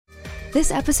This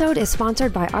episode is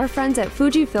sponsored by our friends at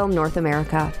Fujifilm North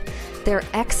America. Their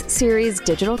X-Series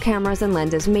digital cameras and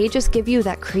lenses may just give you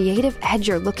that creative edge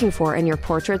you're looking for in your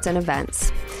portraits and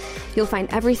events. You'll find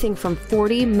everything from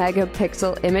 40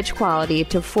 megapixel image quality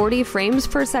to 40 frames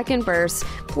per second bursts,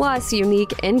 plus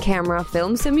unique in-camera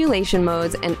film simulation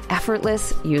modes and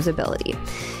effortless usability.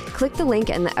 Click the link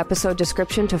in the episode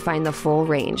description to find the full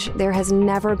range. There has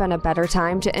never been a better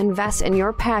time to invest in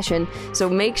your passion, so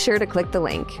make sure to click the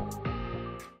link.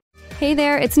 Hey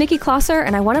there, it's Nikki Klosser,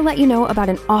 and I want to let you know about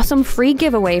an awesome free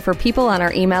giveaway for people on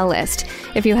our email list.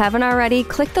 If you haven't already,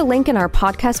 click the link in our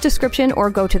podcast description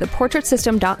or go to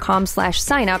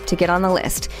theportraitsystem.com/sign-up to get on the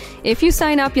list. If you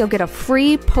sign up, you'll get a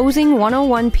free Posing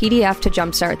 101 PDF to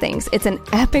jumpstart things. It's an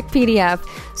epic PDF,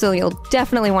 so you'll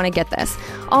definitely want to get this.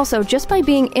 Also, just by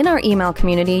being in our email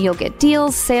community, you'll get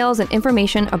deals, sales, and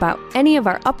information about any of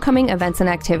our upcoming events and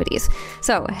activities.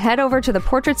 So head over to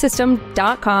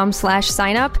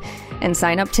theportraitsystem.com/sign-up and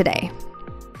sign up today.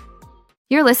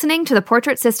 You're listening to the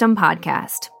Portrait System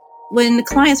podcast. When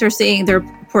clients are seeing their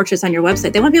portraits on your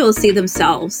website, they want to be able to see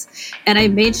themselves. And I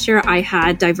made sure I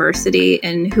had diversity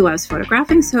in who I was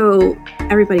photographing so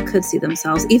everybody could see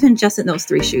themselves, even just in those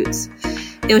 3 shoots.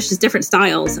 It was just different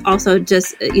styles, also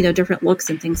just, different looks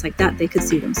and things like that. They could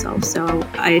see themselves. So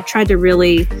I tried to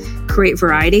really create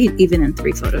variety, even in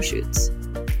 3 photo shoots.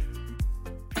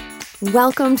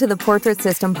 Welcome to the Portrait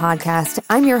System podcast.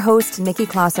 I'm your host, Nikki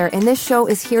Klosser, and this show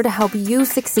is here to help you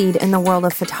succeed in the world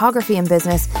of photography and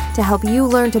business, to help you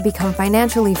learn to become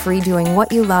financially free doing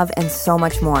what you love and so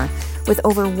much more. With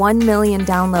over 1 million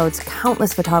downloads,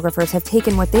 countless photographers have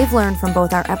taken what they've learned from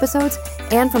both our episodes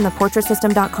and from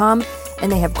theportraitsystem.com,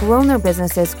 and they have grown their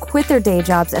businesses, quit their day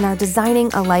jobs, and are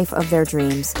designing a life of their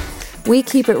dreams. We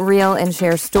keep it real and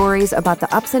share stories about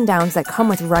the ups and downs that come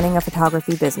with running a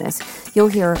photography business. You'll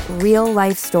hear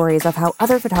real-life stories of how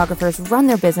other photographers run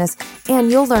their business, and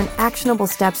you'll learn actionable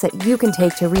steps that you can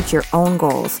take to reach your own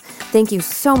goals. Thank you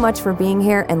so much for being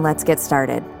here, and let's get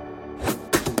started.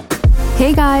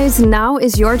 Hey guys, now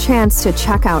is your chance to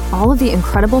check out all of the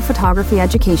incredible photography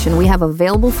education we have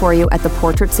available for you at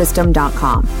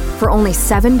theportraitsystem.com. For only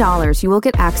 $7, you will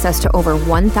get access to over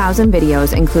 1,000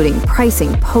 videos, including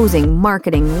pricing, posing,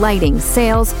 marketing, lighting,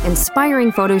 sales,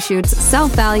 inspiring photo shoots,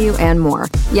 self-value, and more.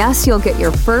 Yes, you'll get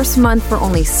your first month for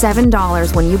only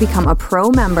 $7 when you become a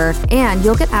pro member, and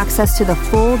you'll get access to the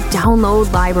full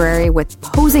download library with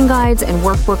posing guides and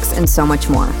workbooks and so much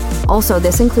more. Also,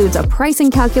 this includes a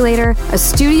pricing calculator, a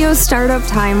studio startup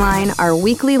timeline, our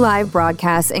weekly live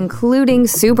broadcasts, including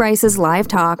Sue Bryce's live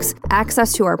talks,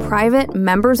 access to our private,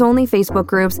 members-only Facebook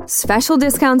groups, special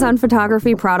discounts on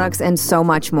photography products, and so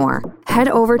much more. Head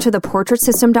over to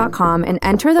theportraitsystem.com and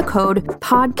enter the code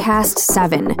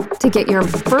PODCAST7 to get your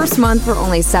first month for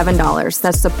only $7.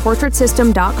 That's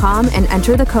theportraitsystem.com and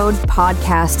enter the code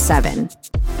PODCAST7.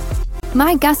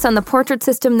 My guest on the Portrait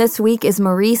System this week is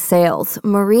Marie Sales.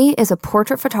 Marie is a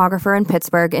portrait photographer in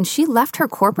Pittsburgh, and she left her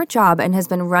corporate job and has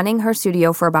been running her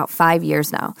studio for about 5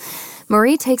 years now.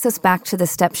 Marie takes us back to the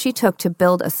steps she took to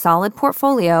build a solid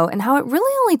portfolio and how it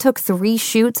really only took 3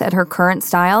 shoots at her current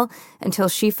style until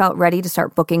she felt ready to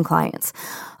start booking clients.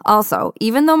 Also,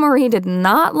 even though Marie did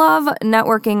not love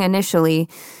networking initially,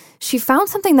 she found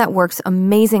something that works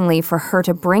amazingly for her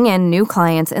to bring in new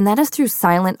clients, and that is through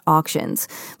silent auctions.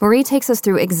 Marie takes us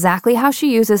through exactly how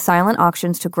she uses silent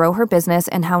auctions to grow her business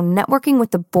and how networking with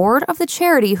the board of the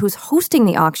charity who's hosting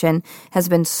the auction has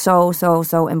been so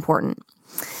important.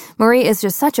 Marie is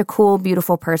just such a cool,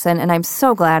 beautiful person, and I'm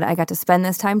so glad I got to spend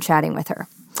this time chatting with her.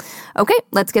 Okay,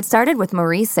 let's get started with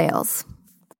Marie Sales.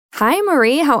 Hi,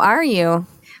 Marie. How are you?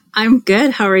 I'm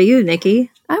good. How are you,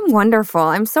 Nikki? I'm wonderful.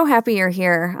 I'm so happy you're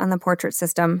here on the Portrait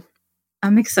System.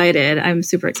 I'm excited. I'm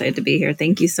super excited to be here.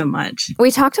 Thank you so much.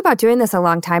 We talked about doing this a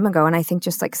long time ago, and I think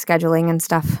just like scheduling and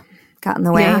stuff got in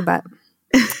the way, but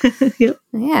Yep.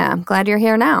 Yeah, I'm glad you're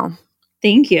here now.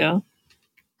 Thank you.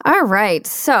 All right.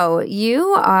 So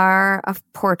you are a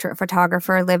portrait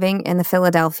photographer living in the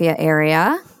Philadelphia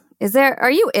area.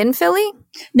 Are you in Philly?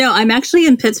 No, I'm actually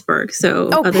in Pittsburgh. So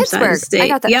other Pittsburgh. side of the state. I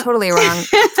got that totally wrong.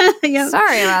 Yep.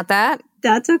 Sorry about that.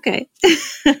 That's okay.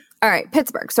 All right.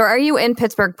 Pittsburgh. So are you in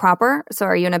Pittsburgh proper? So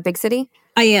are you in a big city?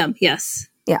 I am. Yes.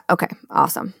 Yeah. Okay.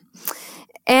 Awesome.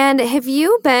 And have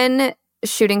you been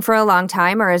shooting for a long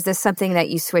time, or is this something that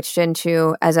you switched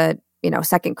into as a,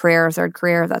 second career or third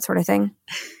career, that sort of thing?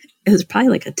 It was probably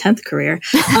like a 10th career.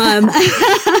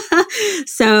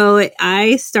 So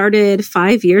I started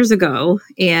 5 years ago,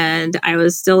 and I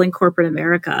was still in corporate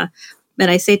America. And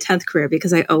I say 10th career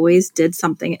because I always did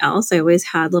something else. I always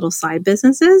had little side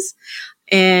businesses.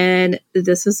 And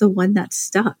this was the one that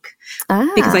stuck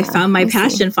because I found my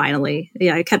passion finally.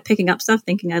 Yeah, I kept picking up stuff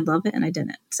thinking I'd love it and I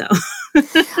didn't. So,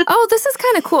 oh, this is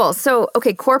kind of cool. So,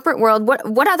 okay, corporate world,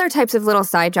 what other types of little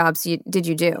side jobs did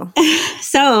you do?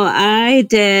 So I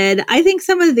think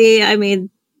some of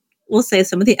we'll say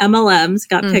some of the MLMs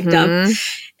got picked up.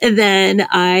 And then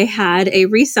I had a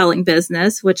reselling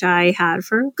business, which I had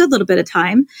for a good little bit of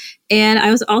time. And I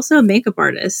was also a makeup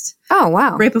artist. Oh,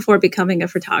 wow. Right before becoming a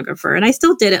photographer. And I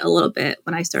still did it a little bit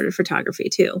when I started photography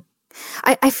too.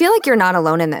 I feel like you're not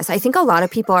alone in this. I think a lot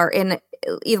of people are in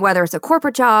whether it's a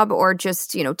corporate job or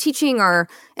just, teaching or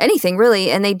anything really,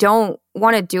 and they don't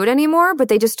want to do it anymore, but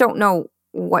they just don't know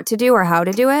what to do or how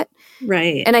to do it.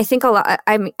 Right. And I think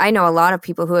I know a lot of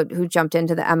people who jumped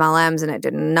into the MLMs and it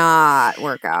did not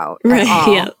work out at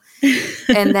all. Yeah.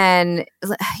 And then,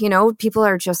 people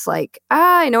are just like,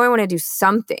 I know I want to do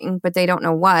something, but they don't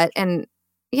know what. And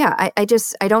yeah, I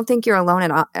don't think you're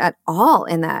alone at all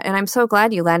in that. And I'm so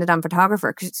glad you landed on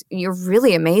photographer because you're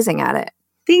really amazing at it.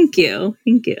 Thank you.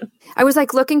 Thank you. I was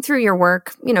like looking through your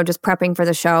work, just prepping for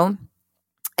the show,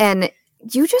 and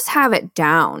you just have it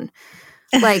down.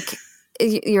 Like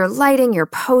your lighting, your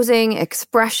posing,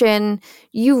 expression,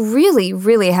 you really,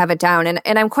 really have it down.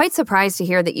 And I'm quite surprised to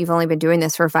hear that you've only been doing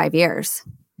this for 5 years.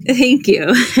 Thank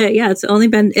you. Yeah,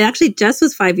 it actually just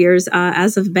was 5 years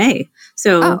as of May.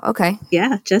 So, okay.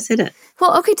 Yeah, just hit it.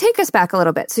 Well, okay, take us back a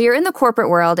little bit. So you're in the corporate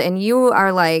world and you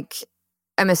are like,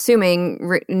 I'm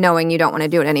assuming knowing you don't want to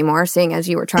do it anymore, seeing as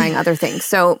you were trying other things.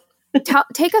 So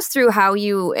take us through how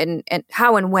you and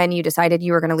how and when you decided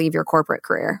you were going to leave your corporate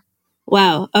career.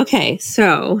 Wow. Okay.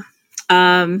 So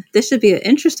this should be an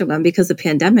interesting one because the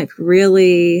pandemic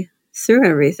really threw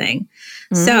everything.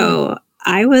 So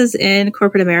I was in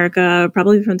corporate America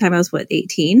probably from the time I was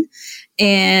 18.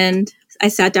 And I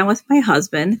sat down with my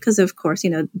husband because, of course,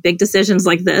 big decisions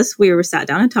like this, we were sat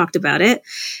down and talked about it.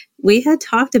 We had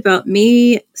talked about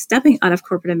me stepping out of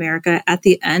corporate America at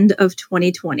the end of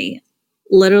 2020.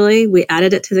 Literally, we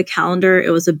added it to the calendar. It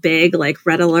was a big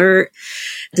red alert.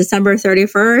 December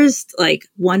 31st,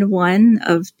 1/1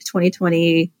 of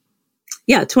 2020.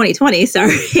 Yeah, 2020,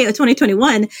 sorry.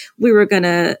 2021, we were going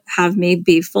to have me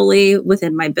be fully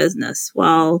within my business.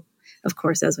 Well, of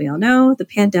course, as we all know, the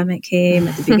pandemic came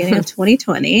at the beginning of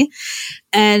 2020.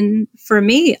 And for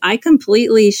me, I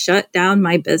completely shut down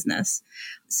my business.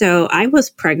 So I was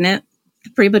pregnant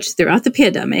pretty much throughout the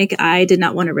pandemic. I did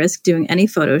not want to risk doing any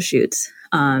photo shoots,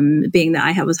 being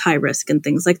that I was high risk and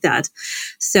things like that.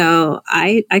 So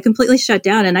I completely shut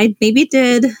down, and I maybe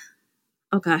did,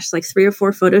 3 or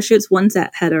 4 photo shoots, ones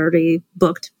that had already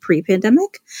booked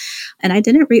pre-pandemic. And I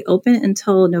didn't reopen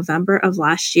until November of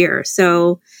last year.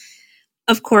 So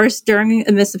of course,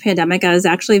 amidst the pandemic, I was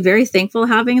actually very thankful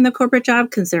having the corporate job,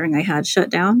 considering I had shut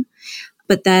down.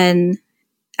 But then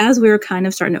as we were kind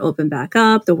of starting to open back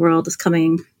up, the world is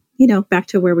coming, back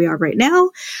to where we are right now.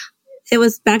 It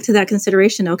was back to that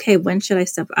consideration. Okay, when should I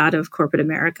step out of corporate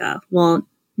America? Well,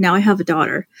 now I have a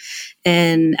daughter.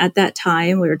 And at that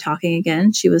time we were talking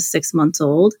again, she was 6 months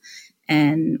old.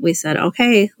 And we said,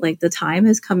 okay, the time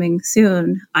is coming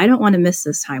soon. I don't want to miss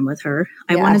this time with her.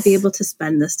 I want to be able to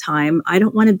spend this time. I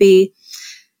don't want to be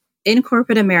in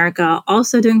corporate America,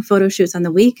 also doing photo shoots on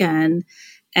the weekend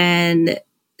and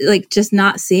just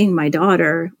not seeing my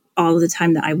daughter all the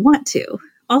time that I want to.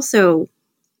 Also,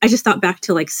 I just thought back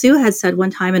to Sue had said one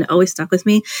time, and it always stuck with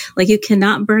me, you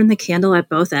cannot burn the candle at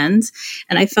both ends.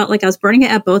 And I felt like I was burning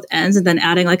it at both ends and then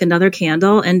adding another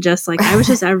candle, and just I was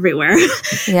just everywhere.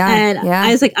 I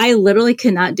was I literally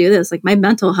cannot do this. My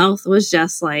mental health was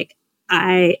just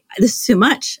this is too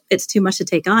much. It's too much to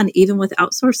take on, even with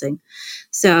outsourcing.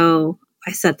 So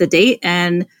I set the date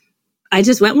and I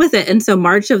just went with it. And so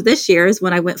March of this year is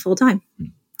when I went full time.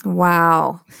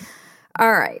 Wow.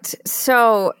 All right.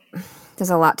 So I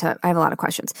have a lot of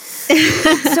questions.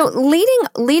 So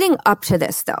leading up to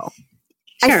this though,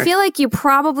 sure. I feel like you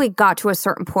probably got to a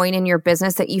certain point in your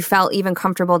business that you felt even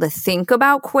comfortable to think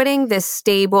about quitting this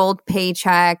stable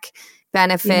paycheck,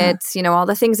 benefits, all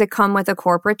the things that come with a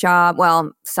corporate job.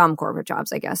 Well, some corporate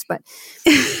jobs, I guess. But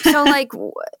so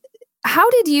how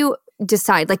did you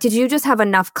decide? Did you just have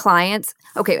enough clients?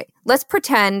 Okay, wait, let's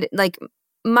pretend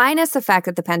minus the fact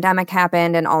that the pandemic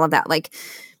happened and all of that,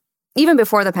 even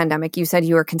before the pandemic, you said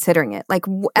you were considering it.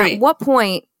 At what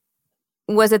point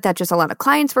was it that just a lot of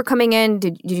clients were coming in?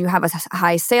 Did you have a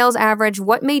high sales average?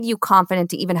 What made you confident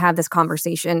to even have this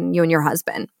conversation, you and your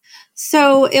husband?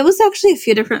 So it was actually a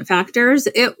few different factors.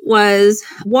 It was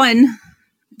one,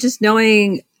 just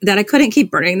knowing that I couldn't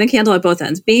keep burning the candle at both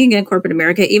ends, being in corporate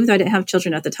America, even though I didn't have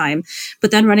children at the time,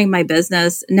 but then running my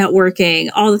business, networking,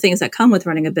 all the things that come with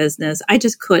running a business, I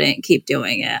just couldn't keep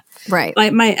doing it. Right.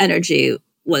 My energy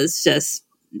was just...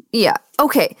 Yeah.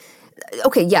 Okay.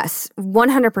 Yes.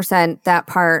 100% that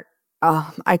part.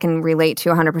 I can relate to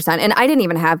 100%. And I didn't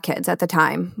even have kids at the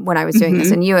time when I was doing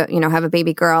this. And you have a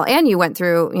baby girl, and you went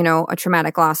through, a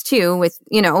traumatic loss too with,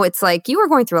 it's like you were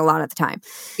going through a lot at the time.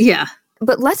 Yeah.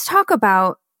 But let's talk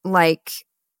about like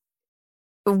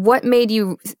what made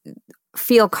you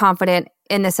feel confident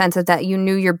in the sense of that you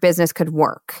knew your business could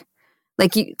work.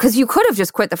 Like, because you could have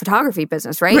just quit the photography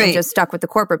business, right? And just stuck with the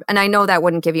corporate. And I know that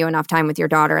wouldn't give you enough time with your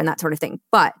daughter and that sort of thing.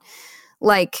 But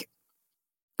like,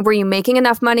 were you making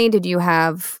enough money? Did you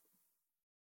have,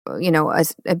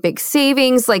 a big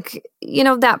savings? Like,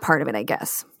 that part of it, I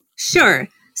guess. Sure.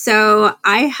 So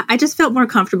I just felt more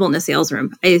comfortable in the sales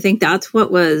room. I think that's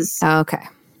what was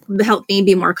helped me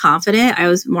be more confident. I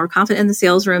was more confident in the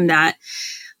sales room that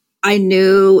I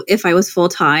knew if I was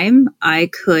full-time, I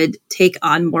could take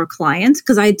on more clients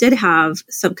because I did have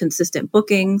some consistent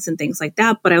bookings and things like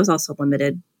that, but I was also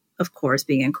limited, of course,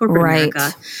 being in corporate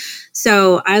America.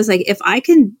 So I was like, if I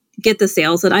can get the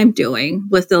sales that I'm doing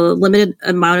with the limited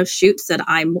amount of shoots that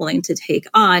I'm willing to take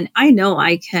on, I know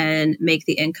I can make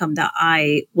the income that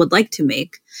I would like to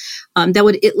make. That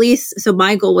would at least, so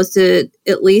my goal was to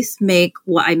at least make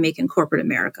what I make in corporate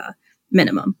America,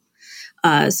 minimum.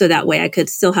 So that way I could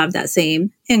still have that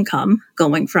same income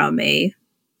going from a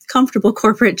comfortable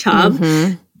corporate job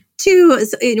to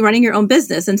running your own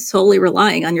business and solely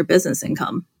relying on your business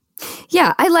income.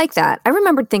 Yeah, I like that. I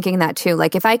remembered thinking that too.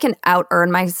 Like if I can out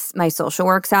earn my social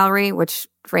work salary, which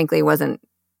frankly wasn't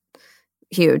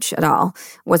huge at all,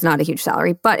 was not a huge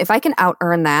salary. But if I can out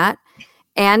earn that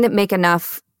and make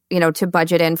enough, to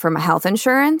budget in for my health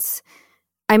insurance,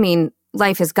 I mean,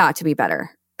 life has got to be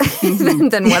better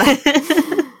than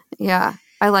what Yeah,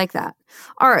 I like that.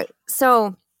 All right.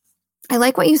 So I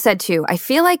like what you said too. I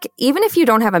feel like even if you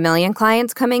don't have a million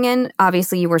clients coming in,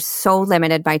 obviously you were so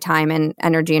limited by time and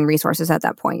energy and resources at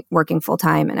that point, working full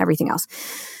time and everything else.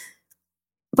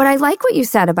 But I like what you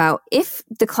said about if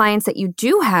the clients that you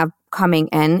do have coming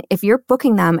in, if you're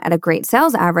booking them at a great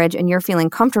sales average and you're feeling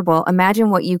comfortable,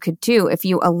 imagine what you could do if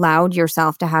you allowed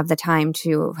yourself to have the time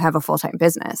to have a full-time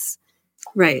business.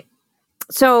 Right.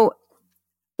 So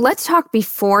let's talk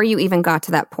before you even got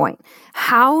to that point.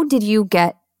 How did you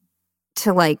get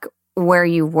to like where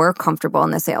you were comfortable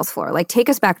in the sales floor? Like take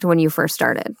us back to when you first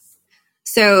started.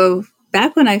 So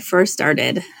back when I first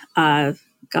started,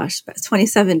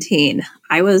 2017,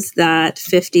 I was that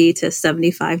 $50 to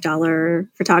 $75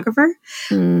 photographer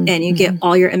and you get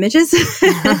all your images.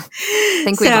 I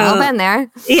think we've all been there.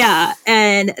 Yeah.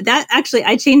 And that actually,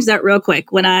 I changed that real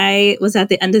quick. When I was at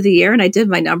the end of the year and I did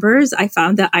my numbers, I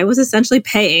found that I was essentially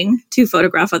paying to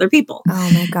photograph other people.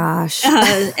 Oh my gosh.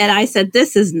 And I said,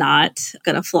 this is not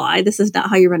going to fly. This is not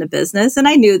how you run a business. And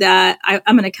I knew that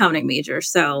I'm an accounting major.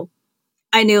 So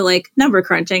I knew like number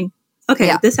crunching.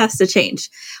 Okay, This has to change.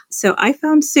 So I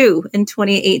found Sue in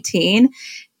 2018.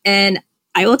 And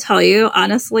I will tell you,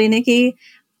 honestly, Nikki,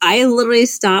 I literally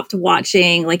stopped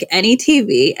watching like any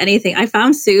TV, anything. I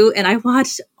found Sue and I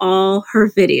watched all her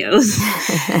videos.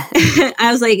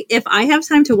 I was like, if I have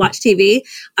time to watch TV,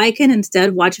 I can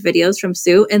instead watch videos from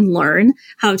Sue and learn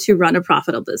how to run a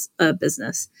profitable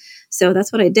business. So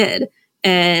that's what I did.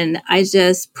 And I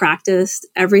just practiced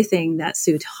everything that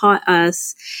Sue taught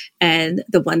us. And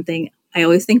the one thing I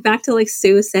always think back to like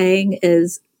Sue saying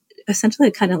is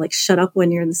essentially kind of like shut up when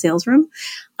you're in the sales room.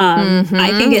 I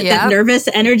can get that nervous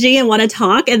energy and want to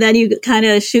talk. And then you kind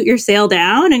of shoot your sale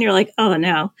down and you're like, oh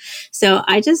no. So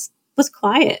I just was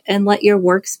quiet and let your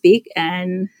work speak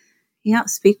and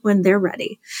speak when they're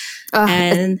ready.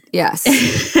 And yes.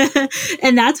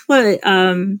 And that's what,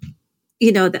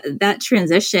 that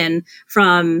transition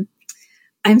from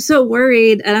I'm so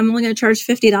worried and I'm only going to charge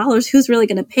 $50. Who's really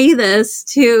going to pay this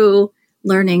to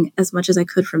learning as much as I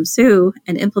could from Sue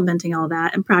and implementing all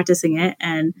that and practicing it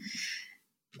and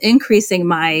increasing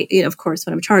my, of course,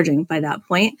 what I'm charging by that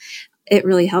point. It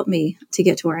really helped me to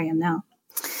get to where I am now.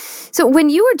 So when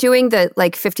you were doing the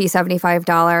like $50,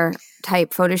 $75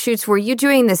 type photo shoots, were you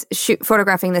doing this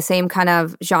photographing the same kind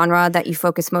of genre that you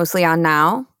focus mostly on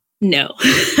now? No.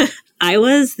 I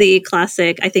was the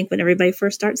classic, I think when everybody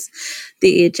first starts,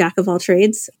 the jack of all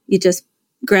trades. You just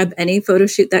grab any photo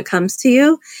shoot that comes to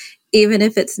you, even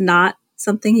if it's not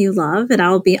something you love. And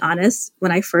I'll be honest,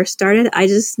 when I first started, I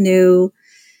just knew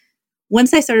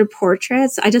once I started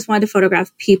portraits, I just wanted to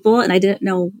photograph people and I didn't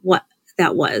know what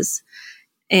that was.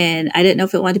 And I didn't know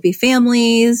if it wanted to be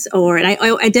families and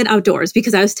I did outdoors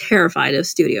because I was terrified of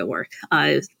studio work.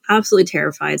 I was absolutely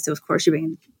terrified. So of course you're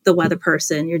being the weather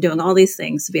person, you're doing all these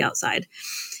things to be outside.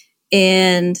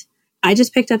 And I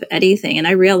just picked up anything. And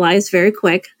I realized very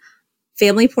quick,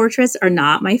 family portraits are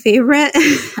not my favorite.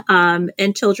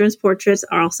 And children's portraits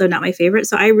are also not my favorite.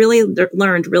 So I really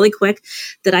learned really quick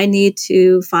that I need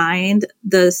to find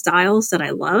the styles that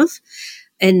I love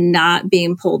and not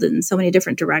being pulled in so many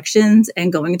different directions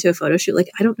and going into a photo shoot.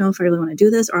 Like, I don't know if I really want to do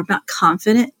this, or I'm not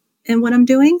confident in what I'm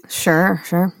doing. Sure.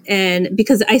 And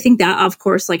because I think that, of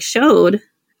course, like showed,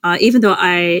 even though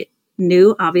I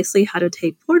knew obviously how to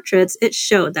take portraits, it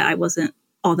showed that I wasn't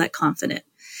all that confident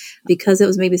because it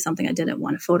was maybe something I didn't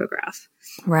want to photograph.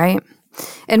 Right.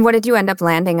 And what did you end up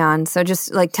landing on? So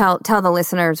just like tell the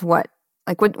listeners what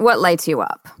lights you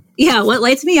up. Yeah, what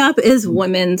lights me up is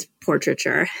women's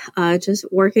portraiture. Just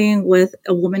working with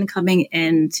a woman coming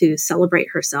in to celebrate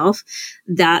herself.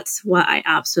 That's what I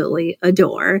absolutely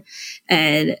adore.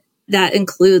 And that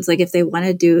includes like if they want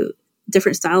to do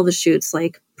different style of shoots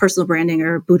like personal branding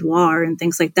or boudoir and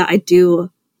things like that, I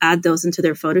do add those into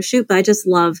their photo shoot. But I just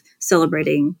love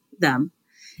celebrating them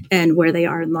and where they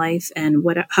are in life and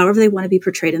however they want to be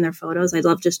portrayed in their photos. I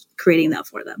love just creating that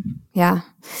for them. Yeah.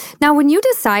 Now, when you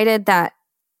decided that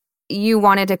you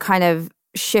wanted to kind of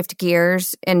shift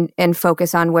gears and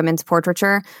focus on women's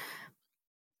portraiture,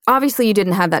 obviously you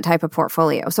didn't have that type of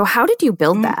portfolio. So how did you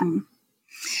build that?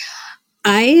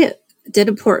 I did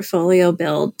a portfolio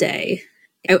build day.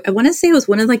 I want to say it was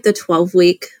one of like the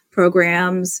 12-week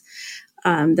programs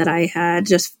that I had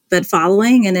just been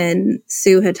following. And then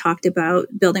Sue had talked about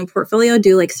building portfolio,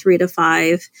 do like 3 to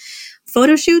 5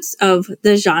 photo shoots of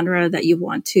the genre that you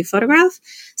want to photograph.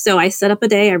 So I set up a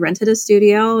day, I rented a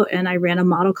studio and I ran a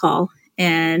model call.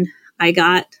 And I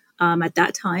got, at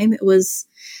that time, it was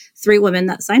 3 women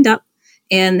that signed up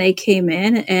and they came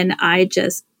in and I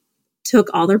just took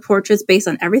all their portraits based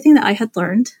on everything that I had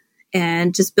learned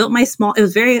and just built my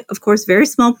it was very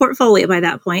small portfolio by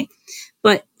that point.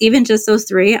 But even just those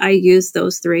 3, I used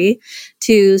those 3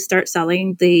 to start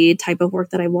selling the type of work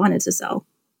that I wanted to sell.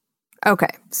 Okay.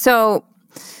 So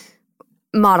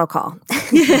model call.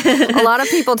 A lot of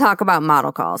people talk about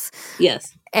model calls.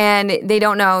 Yes. And they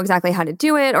don't know exactly how to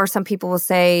do it. Or some people will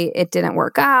say it didn't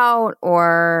work out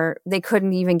or they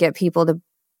couldn't even get people to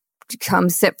come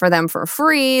sit for them for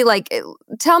free. Like,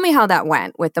 tell me how that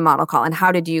went with the model call and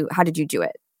how did you do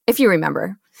it? If you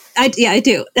remember. I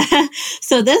do.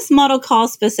 So this model call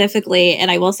specifically,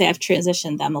 and I will say I've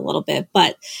transitioned them a little bit,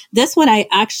 but this one I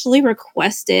actually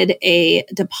requested a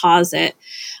deposit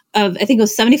of, I think it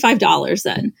was $75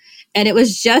 then. And it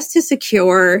was just to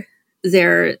secure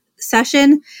their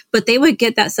session, but they would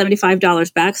get that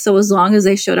 $75 back. So as long as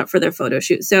they showed up for their photo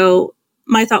shoot. So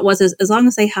my thought was as long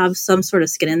as they have some sort of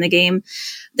skin in the game,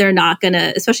 they're not going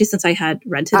to, especially since I had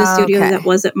rented a studio that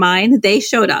wasn't mine, they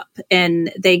showed up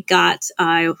and they got,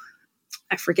 I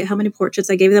forget how many portraits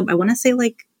I gave them. I want to say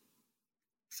like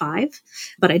 5,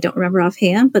 but I don't remember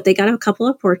offhand, but they got a couple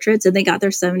of portraits and they got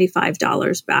their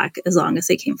 $75 back as long as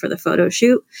they came for the photo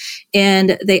shoot.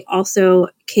 And they also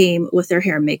came with their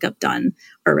hair and makeup done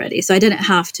already. So I didn't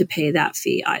have to pay that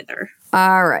fee either.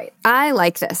 All right. I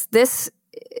like this.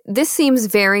 This seems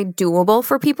very doable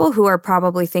for people who are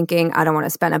probably thinking, I don't want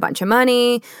to spend a bunch of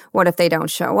money. What if they don't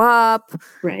show up?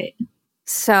 Right.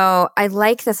 So I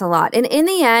like this a lot. And in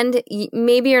the end,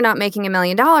 maybe you're not making $1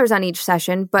 million on each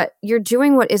session, but you're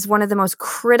doing what is one of the most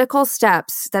critical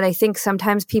steps that I think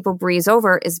sometimes people breeze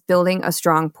over is building a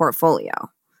strong portfolio.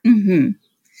 Mm-hmm.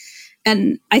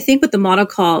 And I think with the model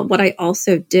call, what I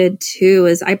also did too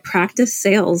is I practiced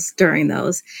sales during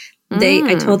those.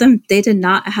 I told them they did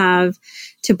not have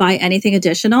to buy anything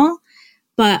additional,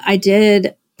 but I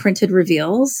did printed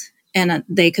reveals and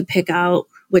they could pick out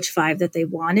which 5 that they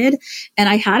wanted. And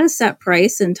I had a set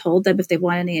price and told them if they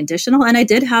want any additional. And I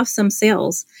did have some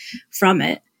sales from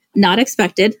it. Not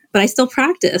expected, but I still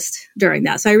practiced during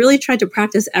that. So I really tried to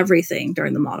practice everything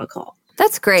during the model call.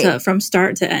 That's great. So from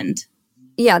start to end.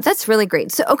 Yeah, that's really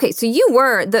great. So, okay. So you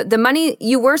were, the money,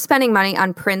 you were spending money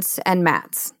on prints and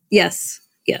mats. Yes.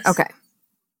 Yes. Okay.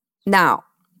 Now,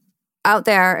 out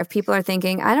there, if people are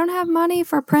thinking, I don't have money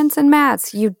for prints and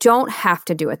mats, you don't have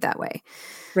to do it that way.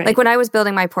 Right. Like when I was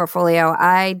building my portfolio,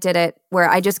 I did it where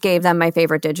I just gave them my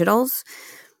favorite digitals.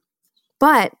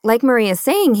 But like Maria's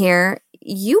saying here,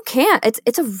 you can't.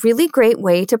 It's a really great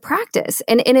way to practice.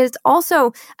 And it's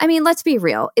also, I mean, let's be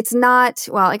real. It's not,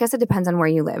 well, I guess it depends on where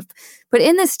you live. But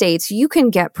in the States, you can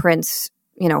get prints,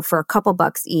 for a couple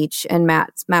bucks each and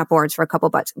mat boards for a couple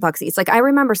bucks each. Like I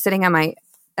remember sitting on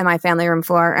my family room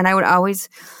floor and I would always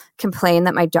complain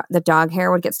that the dog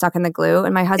hair would get stuck in the glue.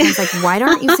 And my husband's like, why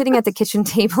aren't you sitting at the kitchen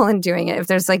table and doing it? If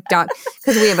there's like dog,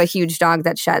 because we have a huge dog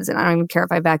that sheds and I don't even care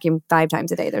if I vacuum 5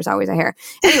 times a day. There's always a hair.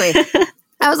 Anyway,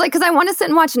 I was like, because I want to sit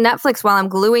and watch Netflix while I'm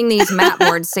gluing these mat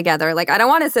boards together. Like, I don't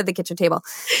want to sit at the kitchen table.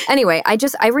 Anyway,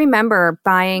 I remember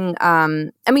buying,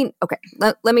 okay,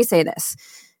 let me say this.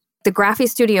 The Graphy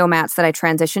Studio mats that I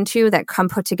transitioned to that come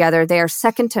put together, they are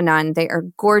second to none. They are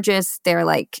gorgeous. They're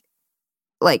like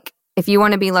if you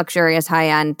want to be luxurious, high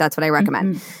end, that's what I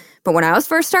recommend. Mm-hmm. But when I was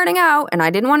first starting out and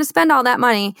I didn't want to spend all that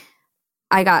money,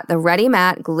 I got the ready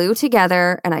mat glued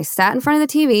together and I sat in front of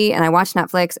the TV and I watched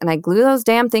Netflix and I glue those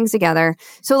damn things together.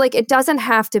 So like it doesn't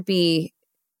have to be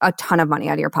a ton of money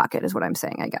out of your pocket is what I'm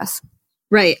saying, I guess.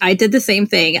 Right. I did the same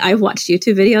thing. I watched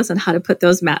YouTube videos on how to put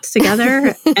those mats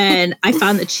together and I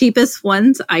found the cheapest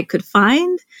ones I could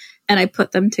find and I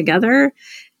put them together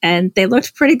and they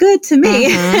looked pretty good to me.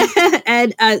 Uh-huh.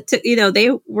 And, they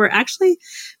were actually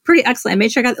pretty excellent. I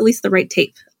made sure I got at least the right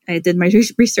tape. I did my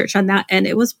research on that and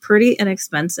it was pretty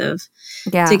inexpensive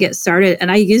to get started. And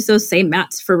I used those same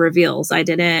mats for reveals. I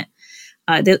didn't,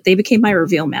 they became my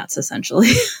reveal mats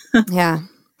essentially. Yeah.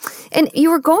 And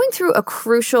you were going through a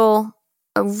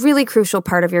really crucial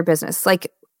part of your business.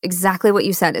 Like exactly what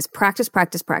you said is practice,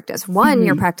 practice, practice. One, mm-hmm.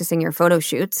 You're practicing your photo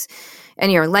shoots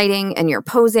and your lighting and your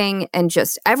posing and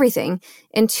just everything.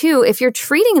 And two, if you're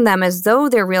treating them as though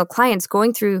they're real clients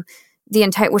going through the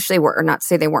entire, which they were, or not to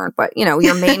say they weren't, but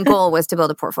your main goal was to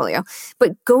build a portfolio.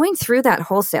 But going through that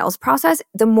whole sales process,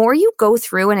 the more you go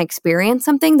through and experience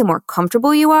something, the more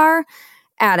comfortable you are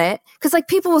at it. Because like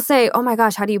people will say, oh my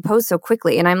gosh, how do you pose so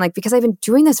quickly? And I'm like, because I've been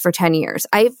doing this for 10 years.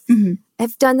 I've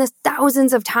done this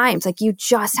thousands of times. Like you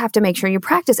just have to make sure you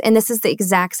practice. And this is the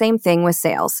exact same thing with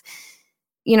sales.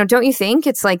 Don't you think?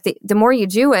 It's like the more you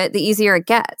do it, the easier it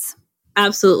gets.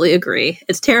 Absolutely agree.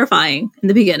 It's terrifying in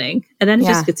the beginning, and then it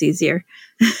just gets easier.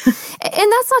 And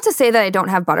that's not to say that I don't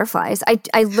have butterflies.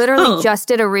 I literally just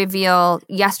did a reveal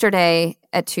yesterday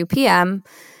at 2 p.m.,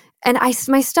 and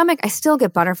my stomach, I still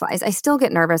get butterflies. I still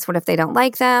get nervous. What if they don't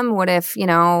like them? What if,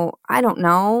 I don't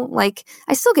know. Like,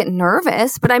 I still get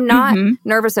nervous, but I'm not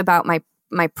nervous about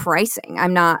my pricing.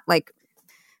 I'm not like,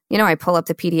 I pull up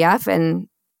the PDF and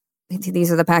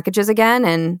these are the packages again,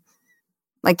 and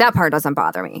like that part doesn't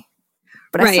bother me.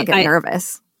 But I still get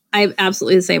nervous. I'm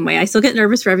absolutely the same way. I still get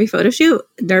nervous for every photo shoot,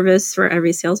 nervous for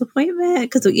every sales appointment,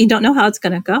 because you don't know how it's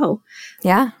going to go.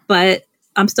 Yeah. But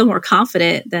I'm still more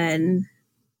confident than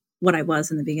what I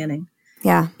was in the beginning.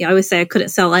 Yeah. I always say I couldn't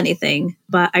sell anything,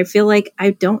 but I feel like I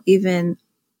don't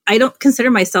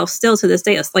consider myself still to this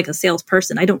day as like a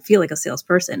salesperson. I don't feel like a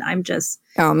salesperson. I'm just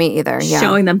me either. Yeah.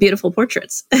 Showing them beautiful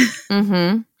portraits.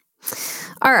 Mm-hmm.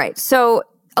 All right. So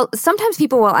sometimes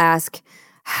people will ask,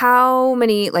 how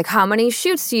many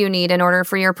shoots do you need in order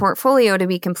for your portfolio to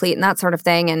be complete and that sort of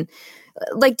thing? And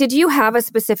like, did you have a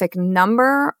specific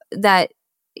number that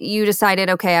you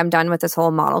decided, okay, I'm done with this whole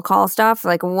model call stuff?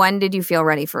 Like, when did you feel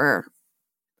ready for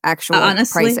actual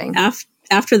pricing?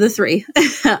 After the 3,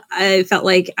 I felt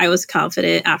like I was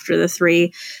confident after the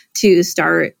 3 to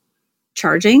start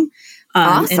charging.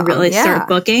 Awesome. And really start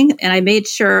booking. And I made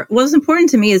sure what was important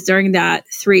to me is during that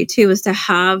 3 too, is to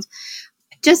have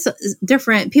just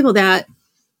different people that,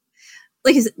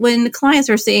 like when clients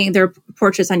are seeing their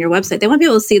portraits on your website, they want to be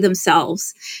able to see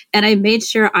themselves. And I made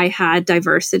sure I had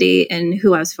diversity in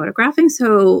who I was photographing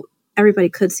so everybody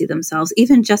could see themselves,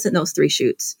 even just in those 3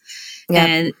 shoots. Yep.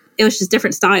 And it was just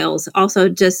different styles, also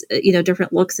just,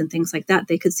 different looks and things like that.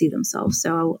 They could see themselves.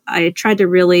 So I tried to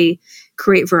really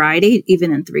create variety,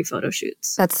 even in 3 photo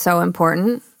shoots. That's so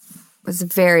important. It's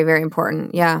very, very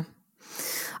important. Yeah.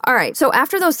 All right. So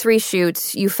after those 3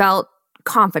 shoots, you felt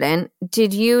confident.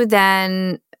 Did you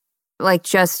then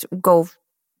just go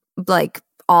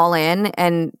all in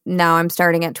and now I'm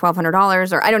starting at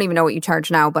 $1,200 or I don't even know what you charge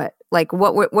now, but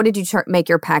what did you make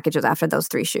your packages after those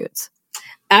 3 shoots?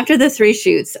 After the 3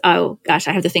 shoots, oh gosh,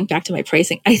 I have to think back to my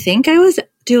pricing. I think I was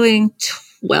doing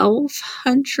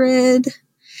 $1,200.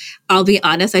 I'll be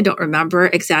honest, I don't remember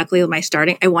exactly my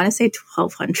starting. I want to say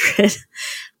 $1,200.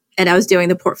 And I was doing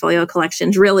the portfolio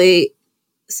collections, really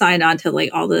signed on to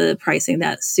all the pricing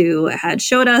that Sue had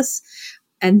showed us.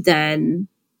 And then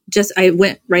I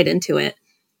went right into it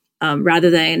rather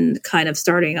than kind of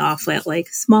starting off at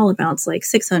small amounts like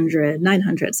 600,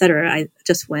 900, et cetera. I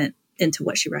just went into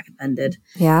what she recommended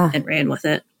and ran with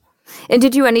it. And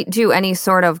did you do any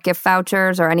sort of gift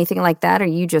vouchers or anything like that? Or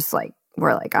you just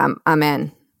were like, I'm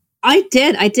in? I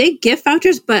did gift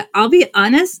vouchers, but I'll be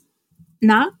honest,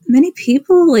 not many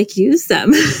people use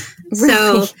them.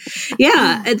 So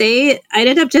I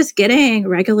ended up just getting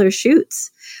regular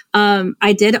shoots.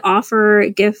 I did offer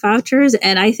gift vouchers,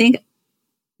 and I think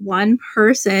one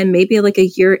person, maybe like a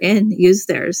year in, used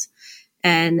theirs.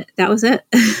 And that was it.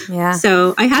 Yeah.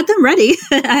 So I had them ready.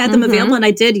 I had them available, and I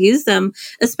did use them.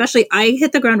 Especially, I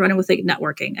hit the ground running with like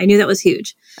networking. I knew that was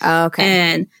huge. Okay.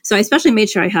 And so I especially made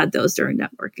sure I had those during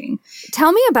networking.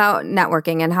 Tell me about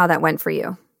networking and how that went for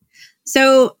you.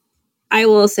 So I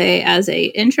will say, as a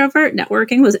introvert,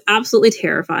 networking was absolutely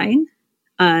terrifying.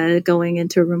 Going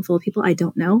into a room full of people I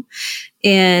don't know,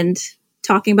 and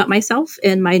talking about myself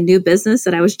and my new business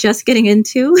that I was just getting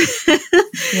into.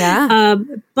 Yeah.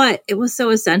 But it was so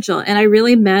essential. And I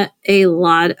really met a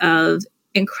lot of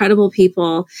incredible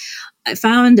people. I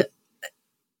found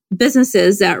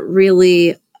businesses that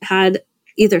really had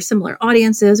either similar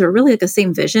audiences or really like the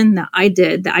same vision that I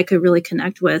did that I could really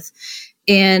connect with.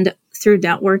 And through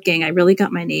networking, I really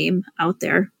got my name out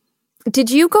there. Did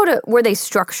you were they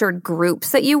structured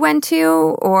groups that you went to,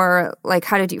 or like,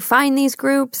 how did you find these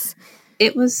groups?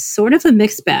 It was sort of a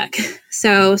mixed bag.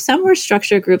 So some were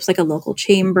structured groups like a local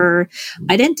chamber.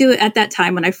 I didn't do it at that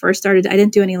time when I first started. I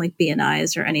didn't do any like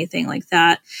BNIs or anything like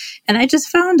that. And I just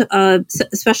found,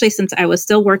 especially since I was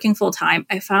still working full time,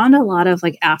 I found a lot of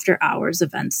like after hours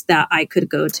events that I could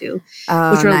go to,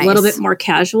 which were a little bit more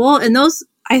casual. And those,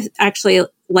 I actually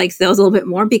liked those a little bit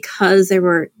more because they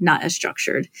were not as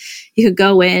structured. You could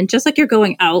go in just like you're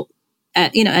going out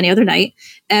at, any other night,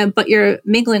 but you're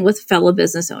mingling with fellow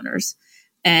business owners.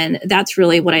 And that's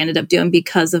really what I ended up doing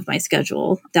because of my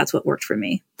schedule. That's what worked for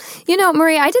me.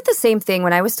 Marie, I did the same thing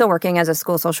when I was still working as a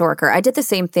school social worker. I did the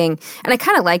same thing. And I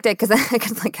kind of liked it because I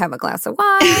could like have a glass of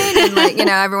wine and like,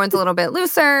 everyone's a little bit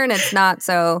looser and it's not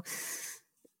so,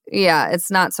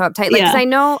 it's not so uptight. Like, 'cause I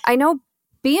know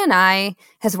BNI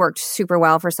has worked super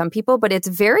well for some people, but it's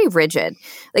very rigid.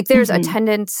 Like there's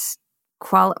attendance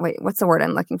what's the word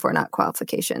I'm looking for? Not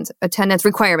qualifications. Attendance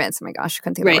requirements. Oh my gosh, I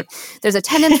couldn't think of the word. There's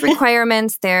attendance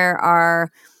requirements. There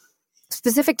are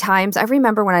specific times. I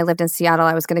remember when I lived in Seattle,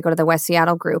 I was going to go to the West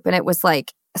Seattle group, and it was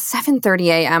like 7:30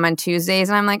 a.m. on Tuesdays.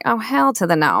 And I'm like, oh, hell to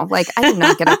the no. Like, I did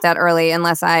not get up that early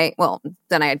unless then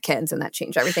I had kids and that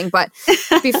changed everything. But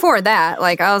before that,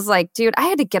 like, I was like, dude, I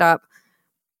had to get up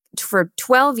for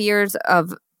 12 years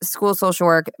of school social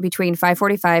work between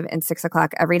 5:45 and 6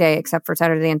 o'clock every day, except for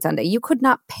Saturday and Sunday. You could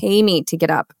not pay me to get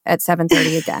up at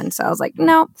 7:30 again. So I was like,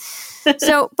 no.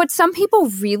 But some people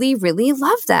really, really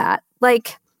love that.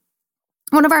 Like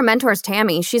one of our mentors,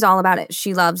 Tammy, she's all about it.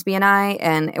 She loves BNI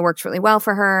and it works really well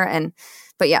for her.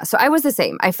 But yeah, so I was the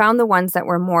same. I found the ones that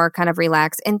were more kind of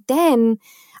relaxed. And then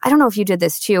I don't know if you did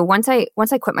this too. Once I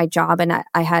quit my job and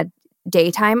I had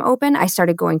daytime open, I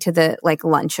started going to the like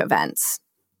lunch events.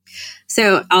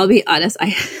 So I'll be honest,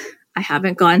 I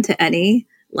haven't gone to any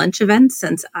lunch events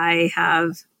since I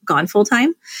have gone full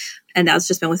time. And that's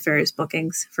just been with various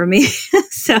bookings for me.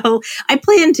 So I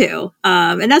plan to.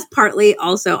 And that's partly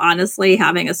also, honestly,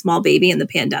 having a small baby in the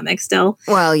pandemic still.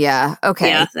 Well, yeah. Okay.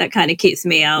 Yeah, that kind of keeps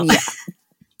me out. Yeah.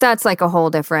 That's like a whole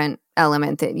different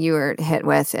element that you were hit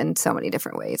with in so many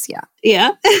different ways. Yeah.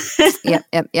 Yeah.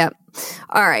 Yep.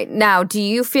 All right. Now, do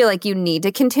you feel like you need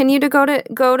to continue to go to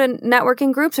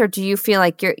networking groups, or do you feel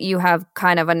like you have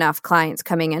kind of enough clients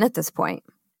coming in at this point?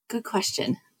 Good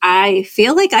question. I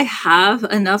feel like I have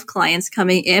enough clients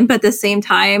coming in, but at the same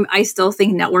time, I still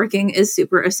think networking is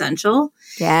super essential.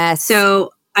 Yes.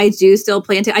 So I do still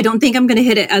plan to. I don't think I'm going to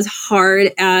hit it as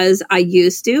hard as I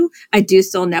used to. I do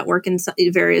still network in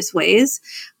various ways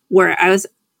where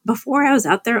before I was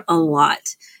out there a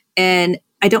lot. And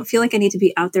I don't feel like I need to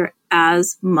be out there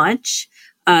as much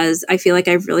as I feel like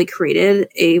I've really created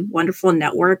a wonderful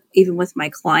network, even with my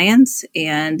clients.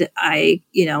 And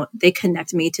they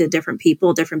connect me to different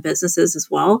people, different businesses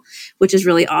as well, which is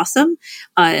really awesome.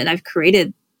 And I've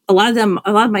created a lot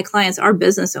of my clients are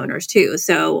business owners too.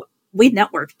 So we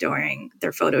network during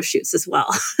their photo shoots as well.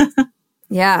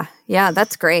 Yeah,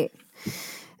 that's great.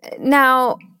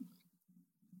 Now,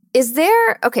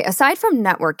 aside from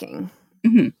networking,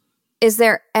 is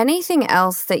there anything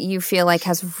else that you feel like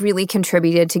has really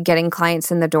contributed to getting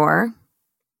clients in the door?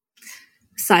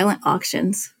 Silent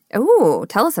auctions. Oh,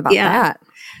 tell us about that.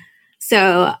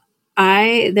 So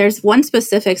there's one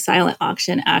specific silent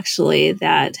auction actually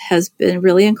that has been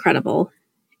really incredible.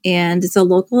 And it's a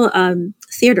local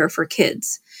theater for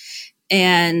kids.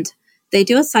 And they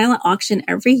do a silent auction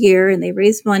every year and they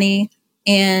raise money.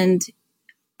 And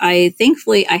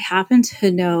thankfully, I happen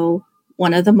to know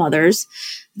one of the mothers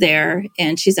there,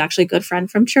 and she's actually a good friend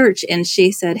from church. And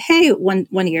she said, hey,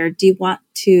 one year, do you want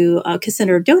to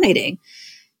consider donating?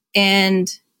 And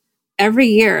every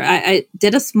year I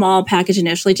did a small package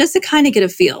initially just to kind of get a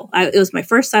feel. It was my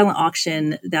first silent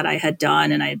auction that I had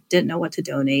done, and I didn't know what to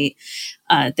donate,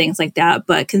 things like that.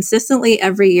 But consistently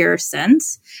every year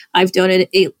since, I've donated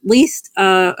at least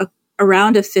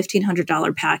around a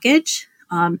 $1,500 package.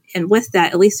 And with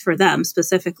that, at least for them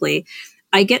specifically,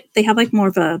 they have like more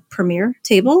of a premier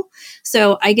table.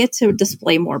 So I get to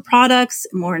display more products,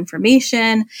 more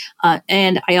information.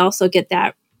 And I also get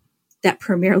that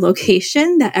premier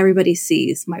location that everybody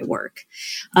sees my work.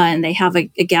 And they have a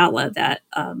gala that,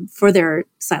 for their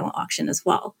silent auction as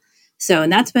well. So,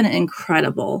 and that's been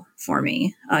incredible for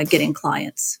me, getting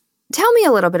clients. Tell me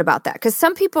a little bit about that, because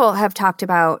some people have talked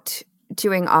about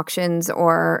doing auctions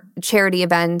or charity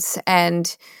events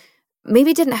and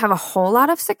maybe didn't have a whole lot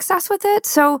of success with it.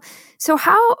 So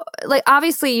how, like,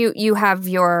 obviously you have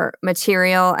your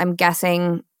material, I'm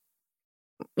guessing,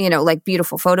 like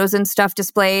beautiful photos and stuff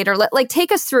displayed, or like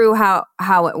take us through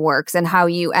how it works and how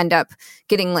you end up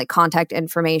getting like contact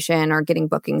information or getting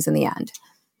bookings in the end.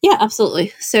 Yeah,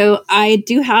 absolutely. So I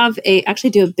actually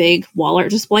do a big wall art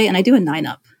display, and I do a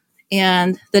 9-up.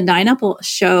 And the 9-up will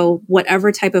show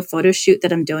whatever type of photo shoot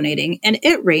that I'm donating. And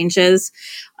it ranges.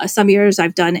 Some years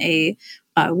I've done a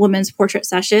woman's portrait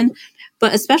session,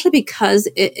 but especially because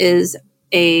it is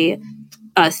a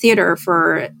theater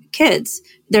for kids,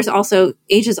 there's also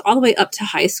ages all the way up to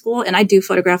high school. And I do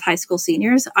photograph high school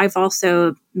seniors. I've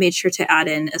also made sure to add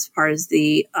in, as part of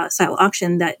the silent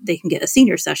auction, that they can get a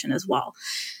senior session as well.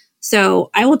 So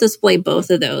I will display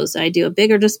both of those. I do a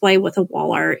bigger display with a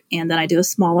wall art, and then I do a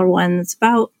smaller one that's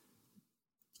about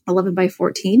 11 by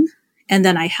 14. And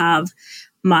then I have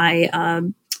my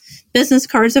business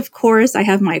cards, of course. I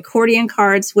have my accordion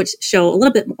cards, which show a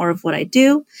little bit more of what I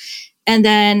do. And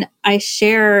then I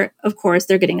share, of course,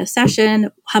 they're getting a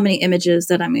session, how many images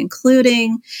that I'm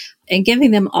including, and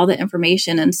giving them all the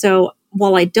information. And so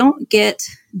while I don't get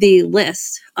the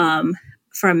list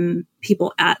from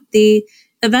people at the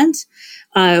event,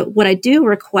 what I do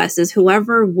request is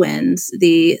whoever wins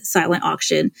the silent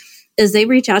auction is they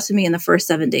reach out to me in the first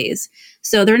 7 days.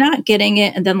 So they're not getting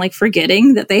it and then like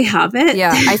forgetting that they have it.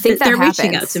 Yeah, I think that they're happens.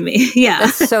 Reaching out to me. Yeah,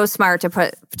 that's so smart to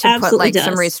put like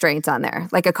some restraints on there,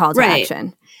 like a call to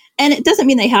action. And it doesn't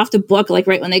mean they have to book like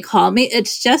right when they call me.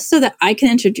 It's just so that I can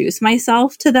introduce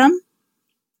myself to them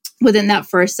within that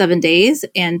first 7 days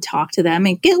and talk to them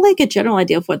and get like a general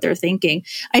idea of what they're thinking.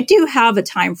 I do have a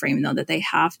time frame though that they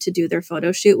have to do their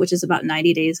photo shoot, which is about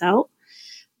 90 days out.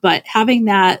 But having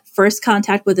that first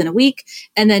contact within a week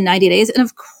and then 90 days. And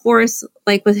of course,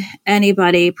 like with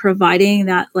anybody, providing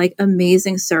that like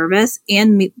amazing service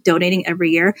and me donating every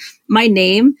year, my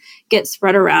name gets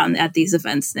spread around at these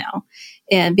events now.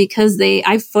 And because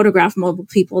I've photographed multiple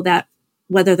people that,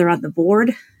 whether they're on the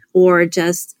board or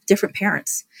just different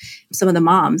parents, some of the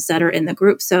moms that are in the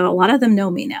group. So a lot of them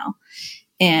know me now.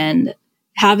 And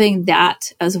having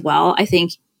that as well, I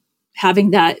think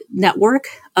having that network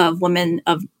of women,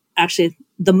 of actually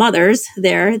the mothers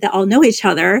there that all know each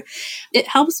other, it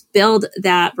helps build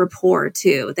that rapport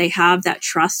too. They have that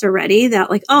trust already that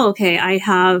like, oh, okay, I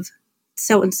have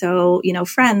so-and-so,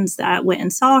 friends that went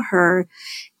and saw her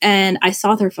and I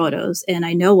saw their photos and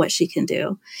I know what she can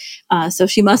do. So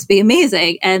she must be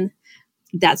amazing. And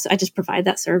I just provide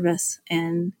that service,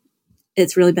 and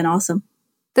it's really been awesome.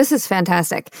 This is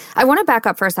fantastic. I want to back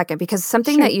up for a second, because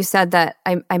something that you said that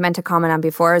I meant to comment on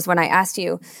before is when I asked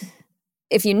you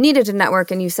if you needed a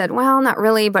network, and you said, well, not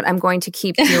really, but I'm going to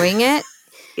keep doing it.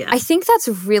 Yeah. I think that's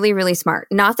really, really smart.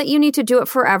 Not that you need to do it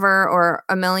forever or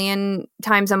a million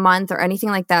times a month or anything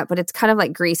like that, but it's kind of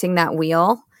like greasing that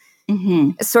wheel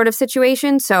sort of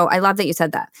situation. So I love that you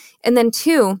said that. And then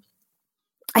 2,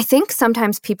 I think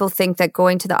sometimes people think that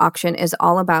going to the auction is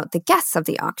all about the guests of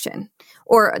the auction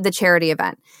or the charity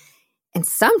event. And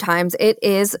sometimes it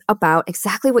is about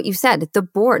exactly what you said, the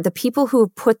board, the people who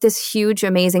put this huge,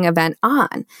 amazing event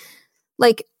on.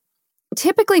 Like,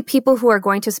 typically people who are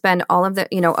going to spend all of the,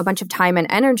 a bunch of time and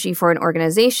energy for an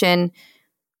organization,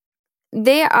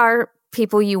 they are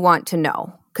people you want to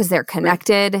know because they're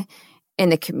connected in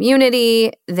the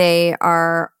community. They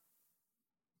are,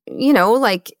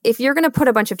 like, if you're going to put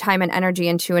a bunch of time and energy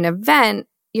into an event,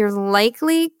 you're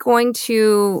likely going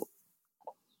to,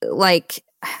 like,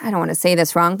 I don't want to say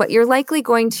this wrong, but you're likely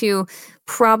going to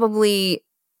probably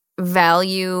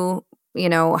value,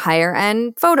 higher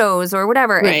end photos or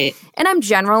whatever. Right. And I'm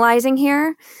generalizing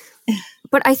here,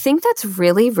 but I think that's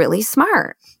really, really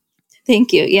smart.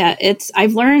 Thank you. Yeah,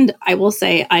 I've learned, I will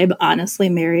say, I'm honestly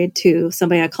married to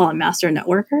somebody I call a master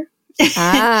networker.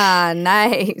 Ah,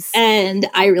 nice. And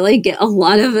I really get a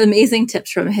lot of amazing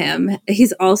tips from him.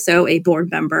 He's also a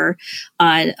board member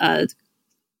on a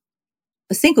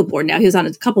a single board now. He was on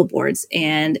a couple boards,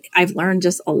 and I've learned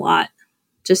just a lot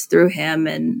just through him.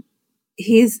 And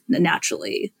he's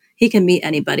naturally, he can meet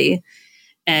anybody.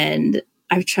 And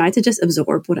I've tried to just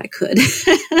absorb what I could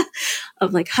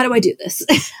of like, how do I do this?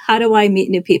 How do I meet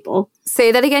new people?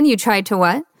 Say that again. You tried to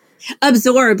what?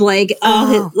 Absorb like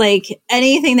like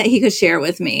anything that he could share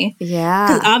with me. Yeah.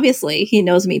 Because obviously he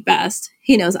knows me best.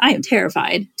 He knows I am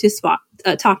terrified to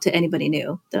talk to anybody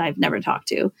new that I've never talked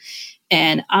to.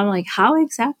 And I'm like, how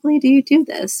exactly do you do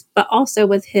this? But also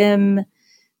with him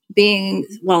being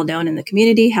well known in the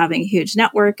community, having a huge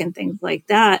network and things like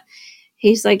that,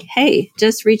 he's like, hey,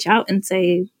 just reach out and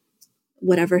say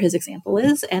whatever his example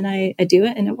is. And I do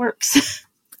it and it works.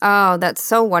 Oh, that's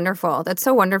so wonderful. That's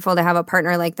so wonderful to have a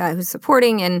partner like that who's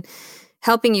supporting and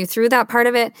helping you through that part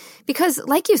of it. Because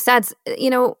like you said, you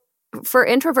know, for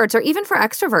introverts or even for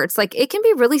extroverts, like it can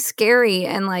be really scary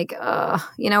and like,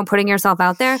 you know, putting yourself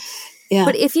out there. Yeah.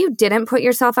 But if you didn't put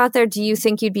yourself out there, do you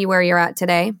think you'd be where you're at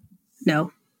today?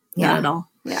 No, not at all.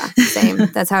 Yeah, same.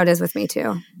 That's how it is with me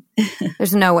too.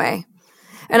 There's no way.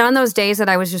 And on those days that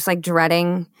I was just like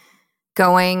dreading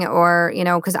going or, you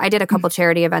know, because I did a couple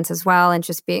charity events as well and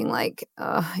just being like,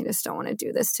 I just don't want to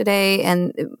do this today.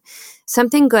 And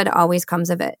something good always comes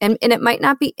of it. And it might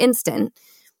not be instant.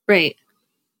 Right.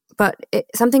 But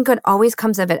something good always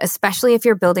comes of it, especially if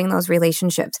you're building those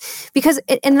relationships. Because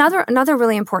another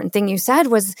really important thing you said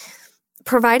was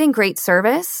providing great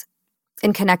service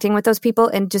and connecting with those people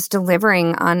and just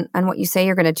delivering on what you say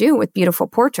you're going to do with beautiful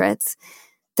portraits.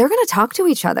 They're going to talk to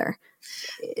each other.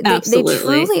 Absolutely. They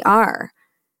truly are.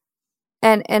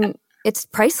 And it's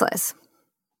priceless.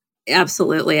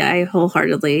 Absolutely. I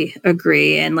wholeheartedly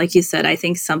agree. And like you said, I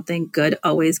think something good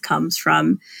always comes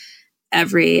from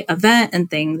every event and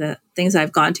things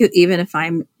I've gone to, even if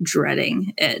I'm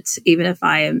dreading it, even if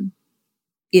I am,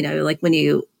 you know, like when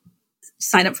you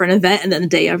sign up for an event and then the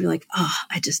day of you're like, oh,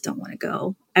 I just don't want to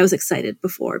go. I was excited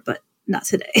before, but not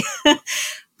today.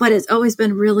 But it's always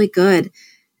been really good.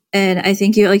 And I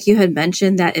think you had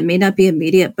mentioned that it may not be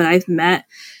immediate, but I've met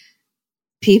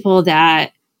people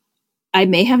that I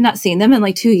may have not seen them in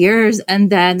like 2 years. And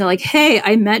then they're like, hey,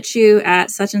 I met you at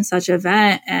such and such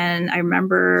event. And I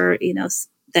remember, you know,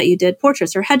 that you did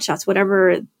portraits or headshots,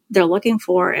 whatever they're looking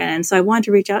for. And so I wanted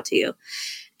to reach out to you.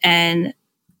 And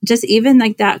just even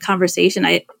like that conversation,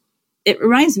 it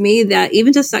reminds me that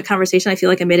even just that conversation, I feel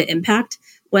like I made an impact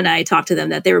when I talked to them,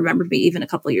 that they remembered me even a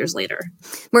couple of years later.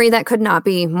 Marie, that could not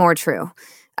be more true.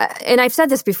 And I've said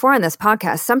this before on this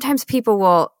podcast. Sometimes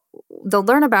people they'll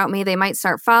learn about me. They might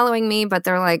start following me, but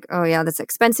they're like, oh yeah, that's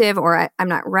expensive, or I'm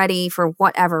not ready for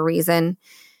whatever reason.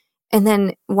 And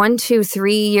then 1, 2,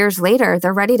 3 years later,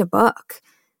 they're ready to book.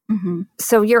 Mm-hmm.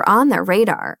 So you're on their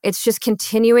radar. It's just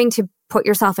continuing to put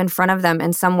yourself in front of them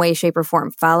in some way, shape, or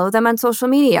form. Follow them on social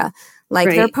media, like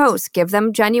their posts, give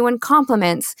them genuine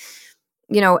compliments.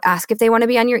 You know, ask if they want to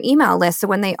be on your email list. So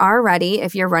when they are ready,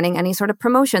 if you're running any sort of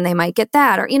promotion, they might get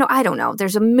that. Or, you know, I don't know.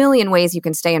 There's a million ways you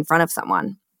can stay in front of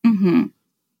someone. Mm-hmm.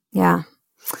 Yeah.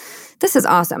 This is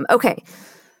awesome. Okay.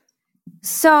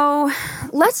 So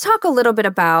let's talk a little bit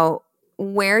about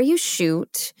where you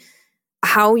shoot,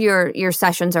 how your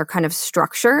sessions are kind of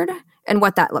structured, and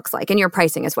what that looks like, and your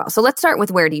pricing as well. So let's start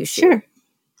with, where do you shoot? Sure.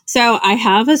 So I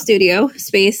have a studio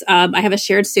space. I have a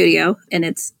shared studio, and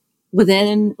it's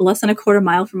within less than a quarter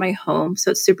mile from my home.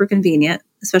 So it's super convenient,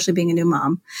 especially being a new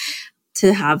mom,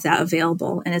 to have that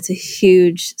available. And it's a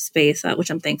huge space,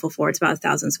 which I'm thankful for. It's about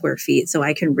 1,000 square feet. So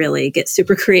I can really get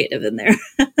super creative in there.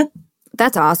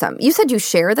 That's awesome. You said you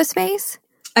share the space?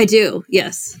 I do,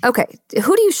 yes. Okay.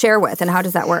 Who do you share with, and how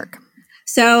does that work?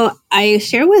 So I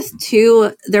share with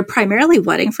two. They're primarily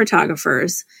wedding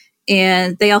photographers,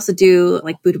 and they also do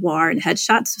like boudoir and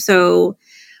headshots. So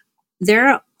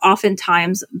they're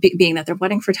oftentimes, being that they're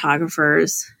wedding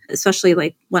photographers, especially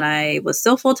like when I was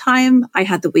still full-time, I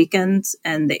had the weekends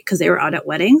and because they were out at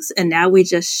weddings, and now we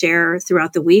just share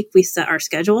throughout the week. We set our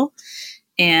schedule,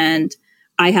 and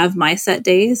I have my set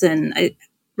days, and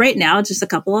right now, just a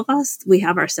couple of us, we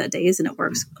have our set days, and it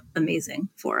works amazing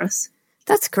for us.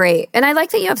 That's great. And I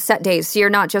like that you have set days. So you're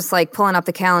not just like pulling up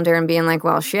the calendar and being like,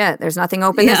 well, shit, there's nothing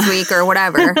open this week or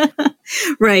whatever.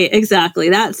 Right. Exactly.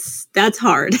 That's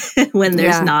hard when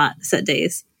there's not set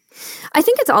days. I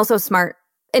think it's also smart,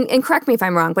 and correct me if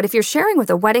I'm wrong, but if you're sharing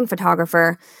with a wedding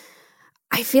photographer,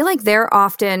 I feel like they're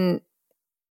often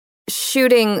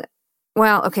shooting.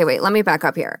 Well, okay, wait, let me back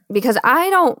up here, because I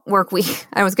don't work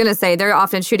I was going to say they're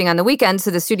often shooting on the weekends,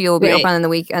 so the studio will be open on the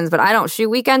weekends, but I don't shoot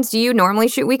weekends. Do you normally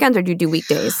shoot weekends, or do you do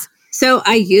weekdays? So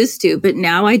I used to, but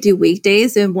now I do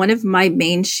weekdays. And one of my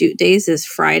main shoot days is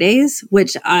Fridays,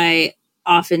 which I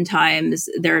oftentimes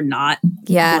they're not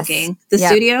Yes. booking the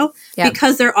Yep. studio Yep.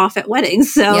 because they're off at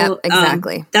weddings. So Yep,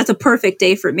 exactly. that's a perfect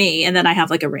day for me. And then I have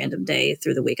like a random day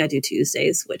through the week. I do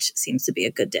Tuesdays, which seems to be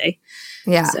a good day.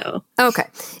 Yeah. So Okay.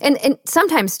 And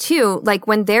sometimes too, like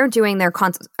when they're doing their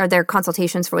their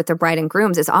consultations with the bride and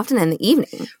grooms, it's often in the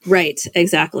evening. right,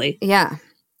 exactly. Yeah.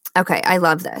 Okay. I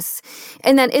love this.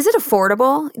 And then is it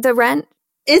affordable, the rent?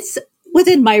 It's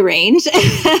within my range.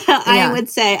 Yeah. I would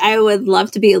say I would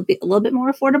love to be a little bit more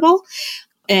affordable.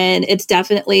 And it's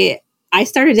definitely, I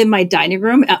started in my dining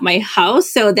room at my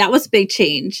house. So that was a big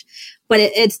change. But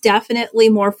it's definitely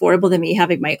more affordable than me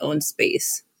having my own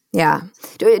space. Yeah.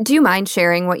 Do you mind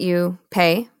sharing what you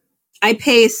pay? I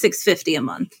pay $650 a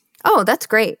month. Oh, that's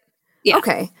great. Yeah.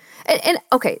 Okay. And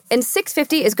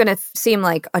 $650 is going to seem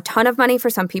like a ton of money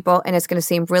for some people, and it's going to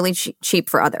seem really cheap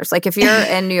for others. Like if you're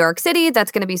in New York City,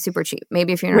 that's going to be super cheap.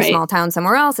 Maybe if you're in a small town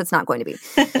somewhere else, it's not going to be.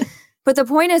 But the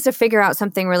point is to figure out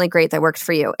something really great that works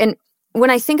for you. And when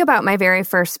I think about my very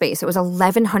first space, it was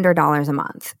 $1,100 a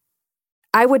month.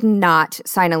 I would not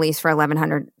sign a lease for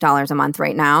 $1,100 a month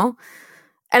right now.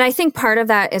 And I think part of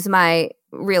that is my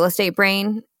real estate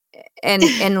brain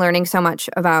and learning so much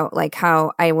about like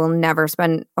how I will never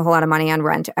spend a whole lot of money on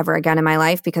rent ever again in my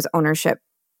life because ownership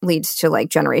leads to like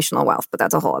generational wealth, but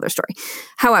that's a whole other story.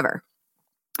 However,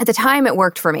 at the time it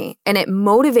worked for me and it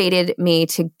motivated me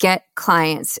to get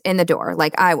clients in the door.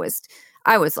 Like I was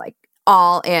like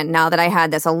all in now that I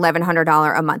had this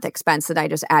 $1,100 a month expense that I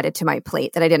just added to my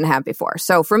plate that I didn't have before.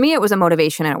 So for me, it was a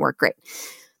motivation and it worked great.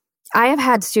 I have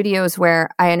had studios where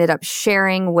I ended up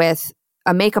sharing with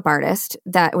a makeup artist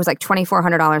that was like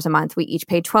 $2,400 a month. We each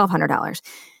paid $1,200.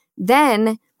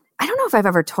 Then, I don't know if I've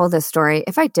ever told this story.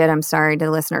 If I did, I'm sorry to the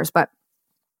listeners. But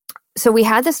so we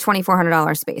had this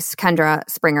 $2,400 space. Kendra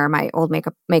Springer, my old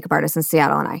makeup artist in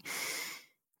Seattle, and I.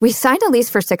 We signed a lease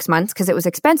for 6 months because it was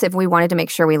expensive. We wanted to make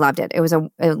sure we loved it. It was a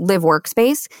live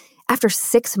workspace. After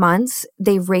 6 months,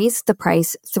 they raised the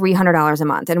price $300 a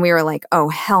month. And we were like, oh,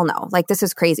 hell no. Like, this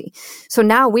is crazy. So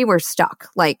now we were stuck.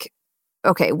 Like,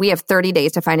 okay, we have 30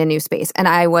 days to find a new space. And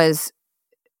I was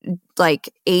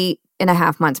like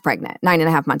 8.5 months pregnant,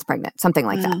 9.5 months pregnant, something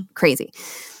like that. Crazy.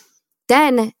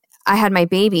 Then I had my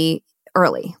baby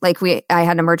early. Like I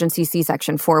had an emergency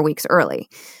C-section 4 weeks early.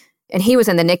 And he was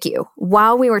in the NICU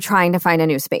while we were trying to find a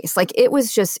new space. Like it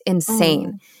was just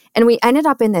insane. And we ended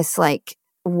up in this like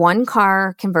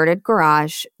 1-car converted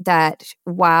garage that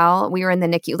while we were in the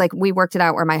NICU, like we worked it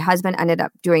out where my husband ended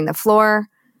up doing the floor.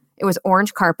 It was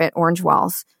orange carpet, orange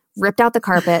walls, ripped out the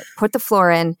carpet, put the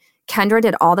floor in. Kendra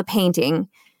did all the painting.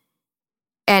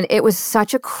 And it was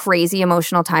such a crazy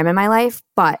emotional time in my life.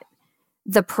 But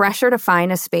the pressure to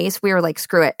find a space, we were like,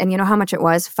 screw it. And you know how much it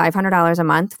was? $500 a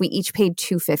month. We each paid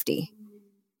 $250.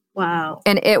 Wow.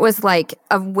 And it was like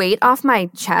a weight off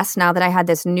my chest now that I had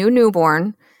this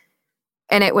newborn.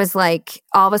 And it was like,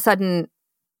 all of a sudden,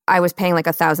 I was paying like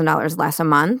 $1,000 less a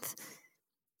month.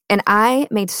 And I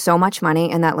made so much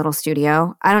money in that little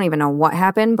studio. I don't even know what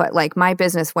happened, but like my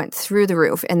business went through the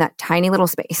roof in that tiny little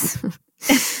space.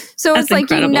 So it's like,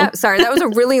 sorry, that was a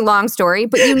really long story,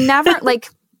 but you never like,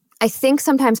 I think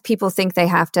sometimes people think they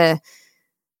have to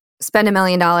spend $1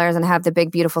 million and have the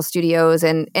big, beautiful studios.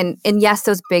 And yes,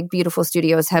 those big, beautiful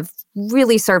studios have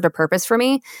really served a purpose for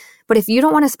me. But if you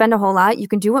don't want to spend a whole lot, you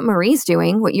can do what Marie's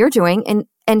doing, what you're doing,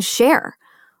 and share.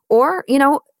 Or, you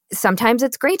know, sometimes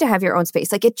it's great to have your own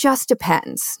space. Like it just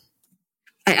depends.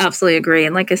 I absolutely agree.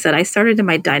 And like I said, I started in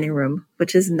my dining room,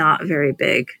 which is not very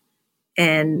big.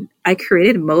 And I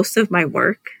created most of my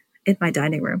work in my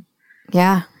dining room.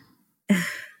 Yeah.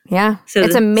 Yeah. So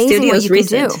it's amazing what you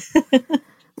recent. can do.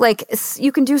 Like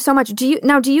you can do so much. Do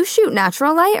you shoot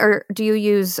natural light or do you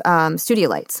use studio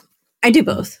lights? I do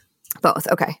both. Both.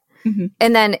 Okay. Mm-hmm.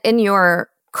 And then in your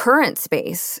current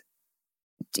space,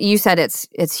 you said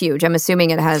it's huge. I'm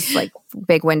assuming it has like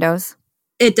big windows.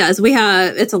 It does.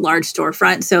 It's a large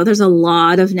storefront. So there's a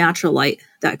lot of natural light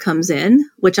that comes in,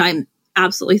 which I'm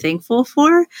absolutely thankful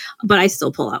for, but I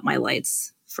still pull out my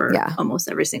lights for almost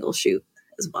every single shoot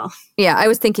as well. Yeah. I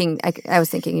was thinking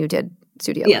you did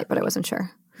studio light, but I wasn't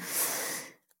sure.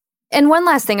 And one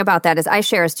last thing about that is I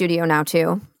share a studio now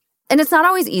too. And it's not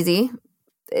always easy.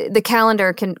 The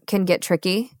calendar can get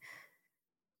tricky.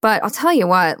 But I'll tell you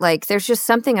what, like there's just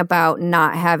something about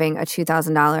not having a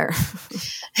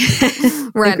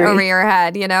 $2,000 rent over your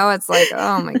head, you know? It's like,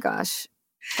 oh my gosh.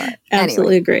 But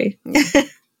absolutely agree.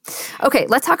 Okay,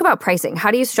 let's talk about pricing.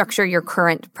 How do you structure your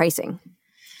current pricing?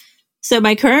 So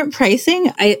my current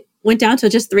pricing, I went down to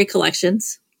just 3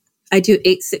 collections. I do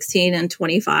 8, 16, and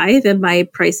 25, and my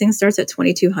pricing starts at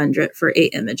 $2,200 for 8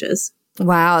 images.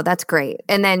 Wow, that's great.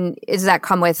 And then does that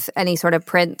come with any sort of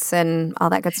prints and all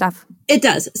that good stuff? It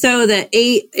does. So the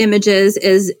 8 images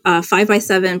is a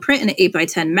 5x7 print and an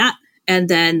 8x10 matte. And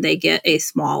then they get a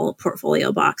small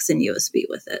portfolio box and USB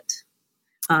with it.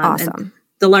 Awesome. And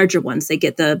the larger ones, they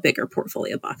get the bigger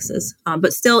portfolio boxes.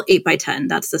 But still 8x10,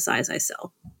 that's the size I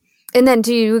sell. And then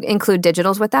do you include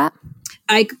digitals with that?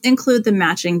 I include the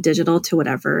matching digital to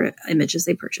whatever images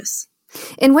they purchase.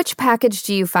 In which package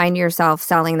do you find yourself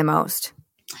selling the most?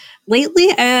 Lately,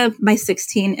 my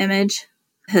 16 image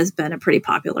has been a pretty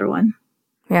popular one.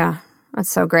 Yeah,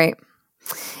 that's so great.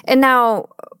 And now,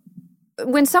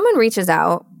 when someone reaches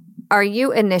out, are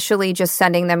you initially just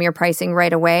sending them your pricing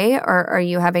right away, or are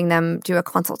you having them do a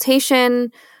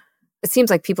consultation? It seems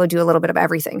like people do a little bit of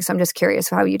everything, so I'm just curious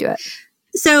how you do it.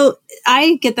 So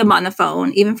I get them on the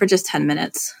phone, even for just 10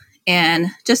 minutes. And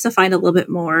just to find a little bit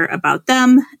more about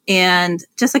them and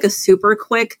just like a super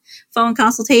quick phone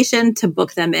consultation to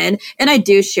book them in. And I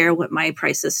do share what my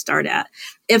prices start at.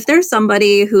 If there's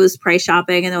somebody who's price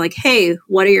shopping and they're like, hey,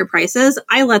 what are your prices?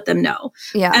 I let them know.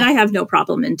 Yeah. And I have no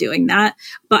problem in doing that.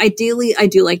 But ideally, I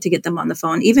do like to get them on the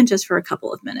phone, even just for a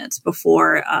couple of minutes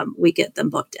before we get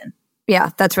them booked in. Yeah,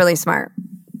 that's really smart.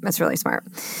 That's really smart.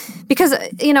 Because,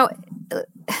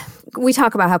 we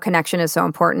talk about how connection is so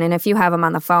important. And if you have them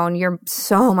on the phone, you're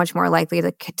so much more likely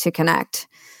to connect.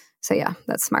 So yeah,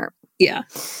 that's smart. Yeah.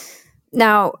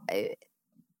 Now,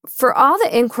 for all the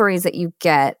inquiries that you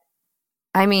get,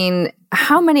 I mean,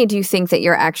 how many do you think that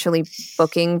you're actually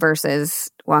booking versus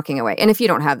walking away? And if you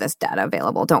don't have this data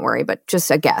available, don't worry, but just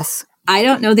a guess. I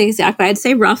don't know the exact, but I'd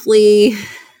say roughly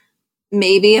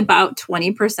maybe about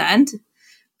 20%.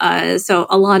 So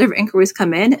a lot of inquiries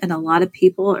come in and a lot of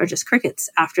people are just crickets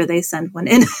after they send one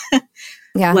in,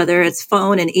 Yeah. Whether it's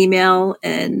phone and email.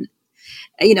 And,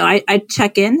 I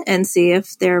check in and see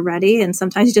if they're ready. And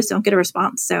sometimes you just don't get a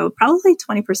response. So probably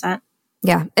 20%.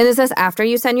 Yeah. And is this after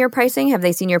you send your pricing? Have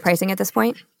they seen your pricing at this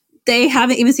point? They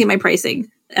haven't even seen my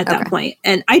pricing at that point.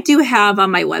 And I do have on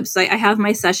my website, I have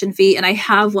my session fee and I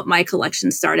have what my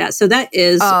collections start at. So that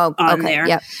is on there.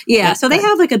 Yep. Yeah. Yep. So they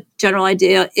have like a general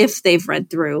idea if they've read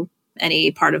through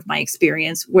any part of my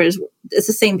experience, whereas it's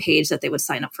the same page that they would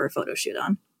sign up for a photo shoot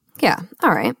on. Yeah.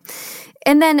 All right.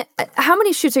 And then how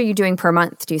many shoots are you doing per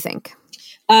month, do you think?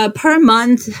 Per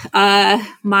month,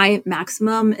 my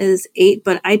maximum is 8,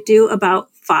 but I do about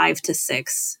 5 to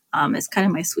 6. It's kind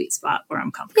of my sweet spot where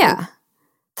I'm comfortable. Yeah.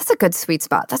 That's a good sweet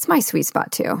spot. That's my sweet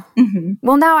spot too. Mm-hmm.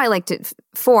 Well, now I like to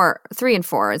 3 and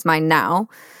 4 is mine now,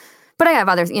 but I have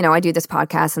others, I do this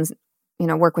podcast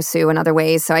and, work with Sue in other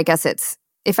ways. So I guess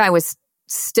if I was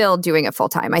still doing it full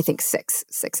time, I think 6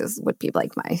 would be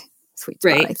like my sweet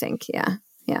spot. Right. I think. Yeah.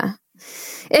 Yeah.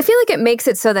 I feel like it makes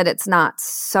it so that it's not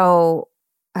so,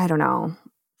 I don't know,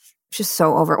 just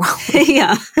so overwhelming.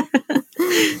 Yeah.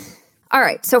 All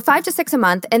right. So 5 to 6 a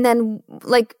month. And then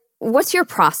what's your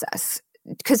process?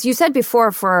 Because you said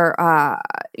before for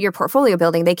your portfolio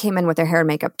building, they came in with their hair and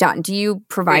makeup done. Do you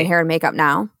provide hair and makeup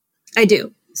now? I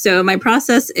do. So my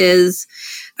process is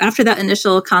after that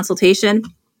initial consultation,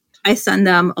 I send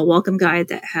them a welcome guide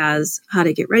that has how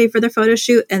to get ready for their photo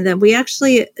shoot. And then we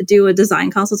actually do a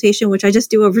design consultation, which I just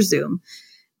do over Zoom.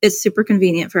 It's super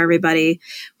convenient for everybody.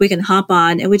 We can hop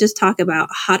on and we just talk about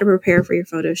how to prepare for your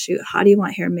photo shoot. How do you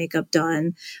want hair and makeup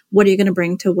done? What are you going to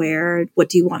bring to wear? What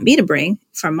do you want me to bring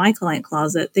from my client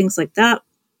closet? Things like that.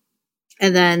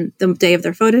 And then the day of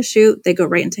their photo shoot, they go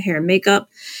right into hair and makeup.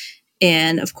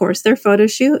 And of course, their photo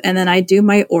shoot. And then I do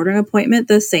my ordering appointment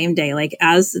the same day. Like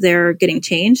as they're getting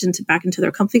changed back into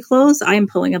their comfy clothes, I am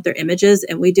pulling up their images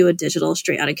and we do a digital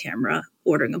straight out of camera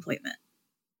ordering appointment.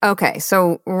 Okay.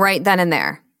 So right then and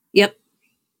there. Yep.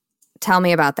 Tell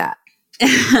me about that.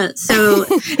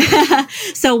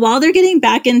 So while they're getting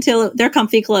back into their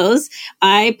comfy clothes,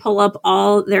 I pull up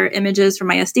all their images from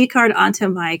my SD card onto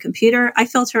my computer. I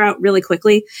filter out really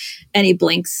quickly any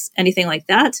blinks, anything like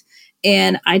that.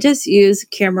 And I just use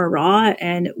Camera Raw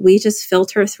and we just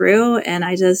filter through and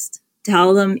I just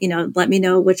tell them, let me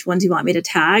know which ones you want me to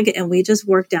tag. And we just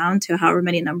work down to however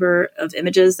many number of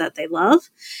images that they love.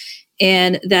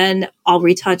 And then I'll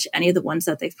retouch any of the ones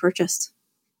that they've purchased.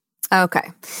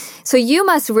 Okay. So you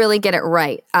must really get it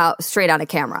right straight out of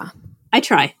camera. I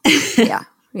try.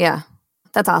 Yeah.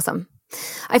 That's awesome.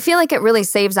 I feel like it really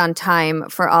saves on time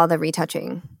for all the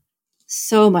retouching.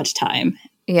 So much time.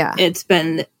 Yeah. It's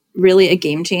been really a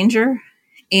game changer.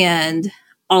 And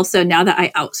also now that I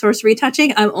outsource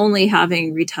retouching, I'm only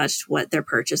having retouched what they're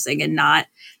purchasing and not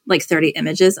like 30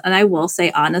 images. And I will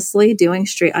say, honestly, doing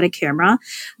straight out of camera,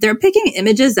 they're picking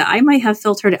images that I might have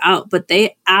filtered out, but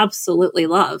they absolutely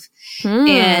love.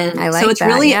 And I like so it's that,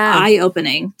 really yeah.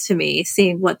 eye-opening to me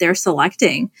seeing what they're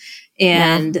selecting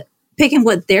and picking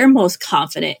what they're most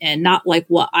confident in, not like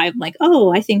what I'm like,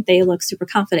 oh, I think they look super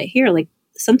confident here. Like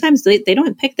sometimes they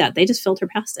don't pick that. They just filter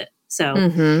past it. So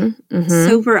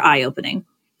super eye-opening.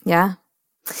 Yeah.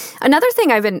 Another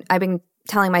thing I've been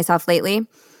telling myself lately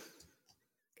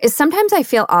is sometimes I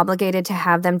feel obligated to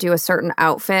have them do a certain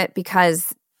outfit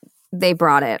because they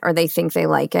brought it or they think they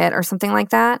like it or something like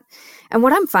that. And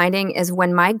what I'm finding is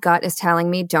when my gut is telling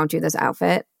me don't do this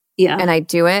outfit and I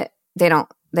do it, they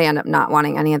end up not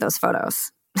wanting any of those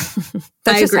photos.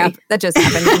 That just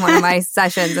happened in one of my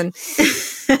sessions. And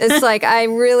it's like, I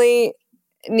really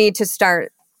need to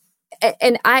start.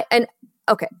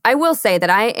 Okay, I will say that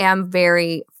I am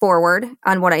very forward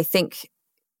on what I think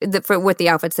with the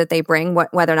outfits that they bring,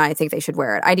 whether or not I think they should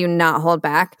wear it. I do not hold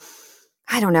back.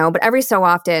 I don't know, but every so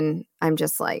often I'm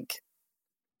just like,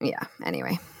 yeah,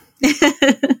 anyway.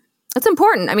 It's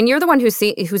important. I mean, you're the one who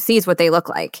sees what they look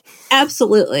like.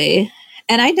 Absolutely.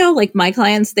 And I know like my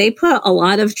clients, they put a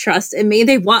lot of trust in me.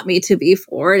 They want me to be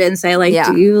forward and say like,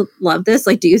 do you love this?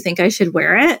 Like, do you think I should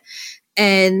wear it?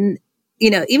 And, you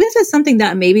know, even if it's something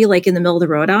that maybe like in the middle of the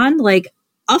road on, like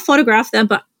I'll photograph them,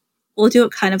 but we'll do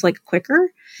it kind of like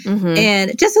quicker.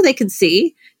 And just so they can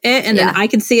see it and then I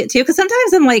can see it too. Because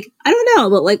sometimes I'm like, I don't know,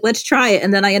 but like, let's try it.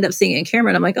 And then I end up seeing it in camera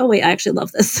and I'm like, oh wait, I actually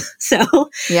love this. So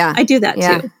I do that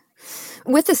too.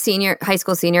 With the high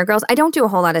school senior girls, I don't do a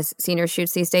whole lot of senior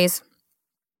shoots these days.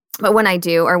 But when I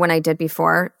do, or when I did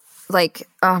before, like,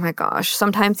 oh my gosh,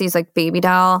 sometimes these like baby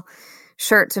doll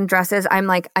shirts and dresses,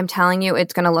 I'm telling you,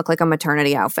 it's going to look like a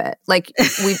maternity outfit. Like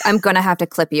I'm going to have to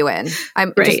clip you in.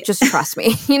 Just trust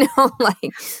me, you know,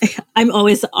 like I'm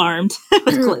always armed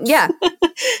with clips. Yeah.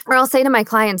 Or I'll say to my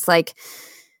clients, like,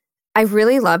 I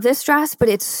really love this dress, but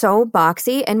it's so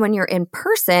boxy. And when you're in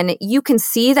person, you can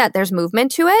see that there's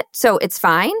movement to it. So it's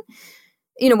fine,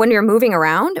 you know, when you're moving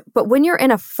around. But when you're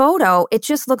in a photo, it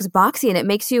just looks boxy and it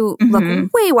makes you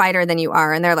look way wider than you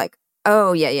are. And they're like,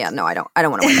 oh, yeah, no, I don't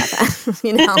want to wear that.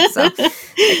 You know, so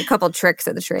like a couple tricks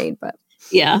of the trade. But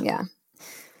yeah.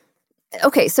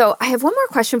 Okay, so I have one more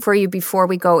question for you before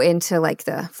we go into like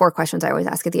the 4 questions I always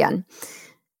ask at the end.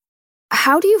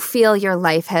 How do you feel your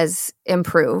life has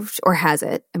improved, or has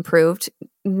it improved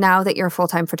now that you're a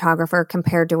full-time photographer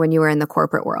compared to when you were in the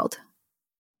corporate world?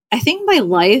 I think my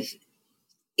life,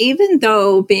 even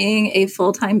though being a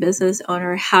full-time business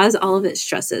owner has all of its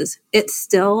stresses, it's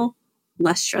still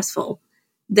less stressful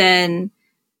than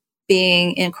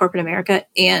being in corporate America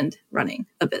and running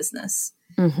a business.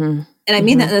 And I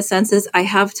mean that in the sense is I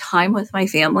have time with my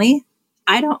family.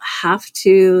 I don't have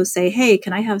to say, hey,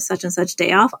 can I have such and such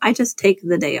day off? I just take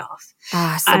the day off.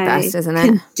 It's the best, isn't it? I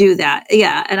can do that.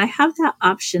 Yeah. And I have that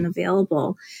option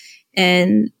available.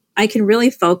 And I can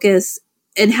really focus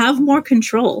and have more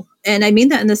control. And I mean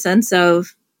that in the sense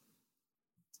of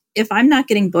if I'm not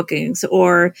getting bookings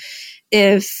or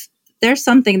if there's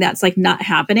something that's like not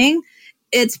happening,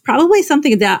 it's probably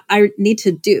something that I need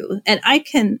to do and I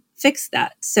can fix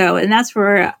that. So, and that's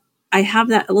where I have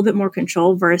that a little bit more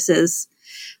control versus,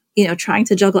 you know, trying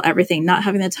to juggle everything, not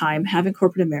having the time, having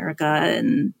corporate America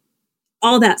and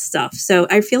all that stuff. So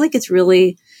I feel like it's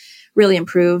really, really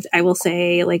improved. I will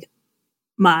say like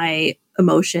my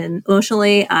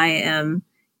emotionally, I am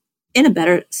in a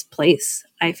better place.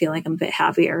 I feel like I'm a bit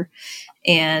happier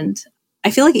and I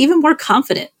feel like even more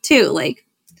confident too. Like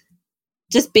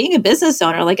just being a business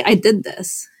owner, like I did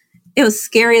this. It was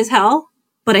scary as hell,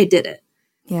 but I did it.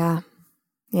 Yeah.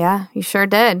 Yeah, you sure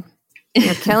did.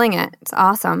 You're killing it. It's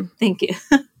awesome. Thank you.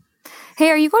 Hey,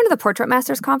 are you going to the Portrait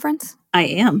Masters conference? I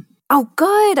am. Oh,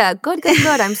 good. Good.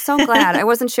 I'm so glad. I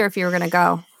wasn't sure if you were going to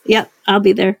go. Yep, I'll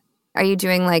be there. Are you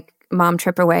doing like mom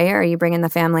trip away or are you bringing the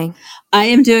family? I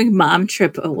am doing mom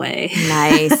trip away.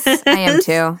 Nice. I am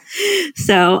too.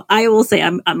 So I will say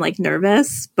I'm like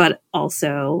nervous, but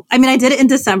also, I mean, I did it in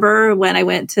December when I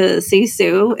went to see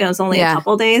Sue. It was only a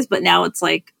couple days, but now it's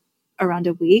like around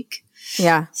a week.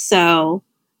 Yeah. So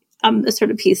I'm the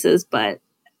sort of pieces, but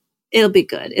it'll be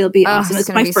good. It'll be awesome. It's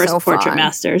my first Portrait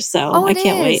Masters, so I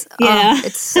can't wait. Yeah.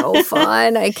 It's so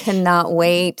fun. I cannot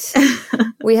wait.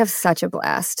 We have such a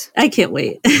blast. I can't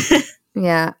wait.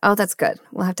 Yeah. Oh, that's good.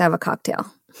 We'll have to have a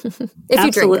cocktail. If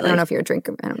you drink. I don't know if you're a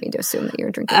drinker. I don't mean to assume that you're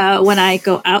a drinker. When I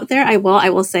go out there, I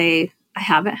will say I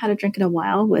haven't had a drink in a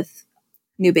while with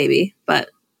new baby, but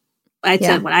I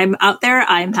said when I'm out there,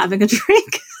 I'm having a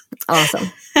drink.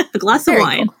 Awesome. A glass of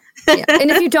wine. Cool. Yeah.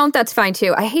 And if you don't, that's fine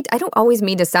too. I don't always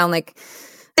mean to sound like,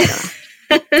 I don't know.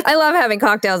 I love having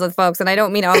cocktails with folks, and I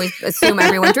don't mean to always assume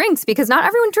everyone drinks, because not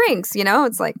everyone drinks,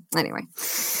 It's like, anyway.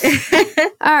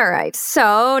 All right.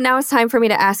 So now it's time for me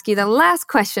to ask you the last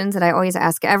questions that I always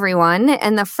ask everyone.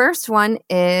 And the first one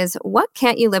is, what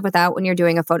can't you live without when you're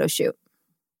doing a photo shoot?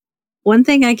 One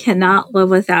thing I cannot live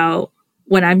without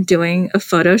when I'm doing a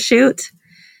photo shoot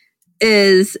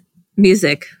is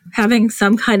music. Having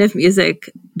some kind of music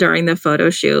during the photo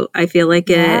shoot. I feel like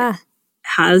it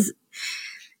has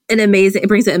it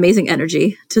brings an amazing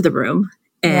energy to the room.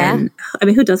 And I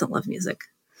mean, who doesn't love music?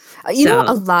 You know,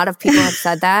 a lot of people have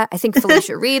said that. I think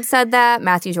Felicia Reed said that.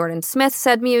 Matthew Jordan Smith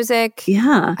said music.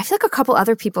 Yeah. I feel like a couple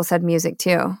other people said music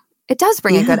too. It does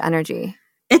bring a good energy.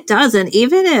 It does. And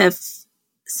even if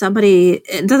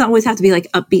it doesn't always have to be like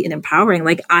upbeat and empowering.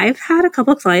 Like I've had a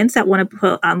couple of clients that want to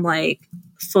put on like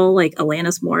full like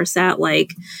Alanis Morissette,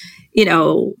 like,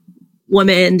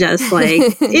 woman just like,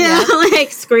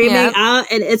 like screaming out.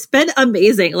 And it's been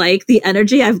amazing. Like the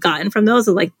energy I've gotten from those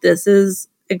is like, this is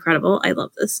incredible. I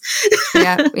love this.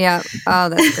 Yeah. Oh,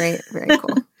 that's great. Very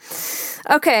cool.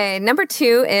 Okay. Number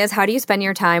 2 is, how do you spend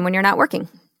your time when you're not working?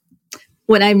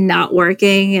 When I'm not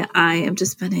working, I am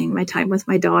just spending my time with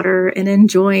my daughter and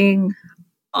enjoying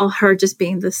her just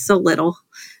being so little.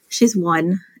 She's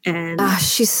 1. And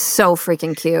she's so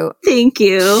freaking cute. Thank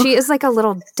you. She is like a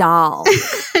little doll.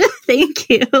 Thank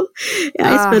you.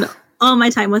 Yeah, I spend all my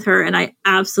time with her, and I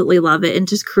absolutely love it, and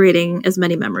just creating as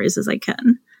many memories as I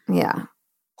can. Yeah.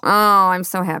 Oh, I'm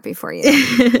so happy for you.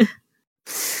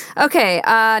 Okay.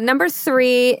 Number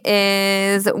 3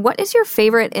 is, what is your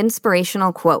favorite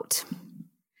inspirational quote?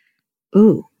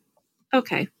 Ooh.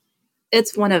 Okay.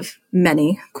 It's one of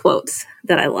many quotes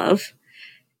that I love.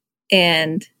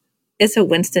 And it's a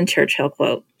Winston Churchill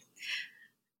quote.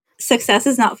 Success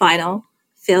is not final.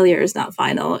 Failure is not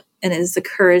final. And it is the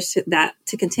courage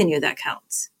to continue that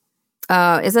counts.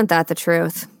 Oh, isn't that the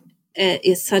truth? It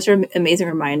is such an amazing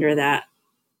reminder that,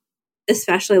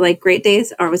 especially like great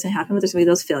days are always going to happen, but there's going to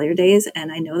be those failure days.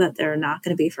 And I know that they're not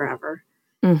going to be forever.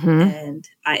 Mm-hmm. And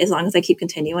as long as I keep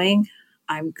continuing,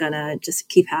 I'm going to just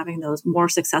keep having those more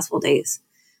successful days.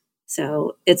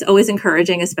 So it's always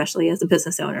encouraging, especially as a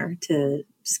business owner, to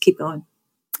just keep going.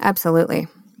 Absolutely.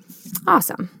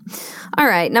 Awesome. All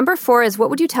right. Number 4 is, what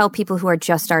would you tell people who are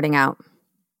just starting out?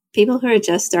 People who are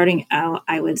just starting out,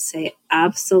 I would say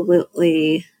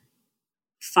absolutely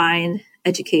find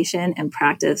education and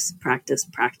practice.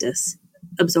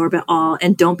 Absorb it all,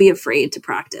 and don't be afraid to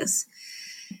practice.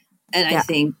 And I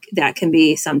think that can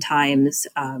be sometimes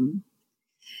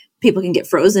people can get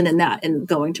frozen in that and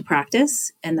going to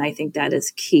practice. And I think that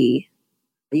is key.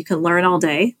 You can learn all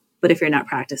day, but if you're not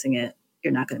practicing it,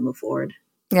 you're not going to move forward.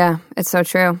 Yeah, it's so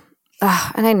true.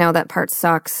 And I know that part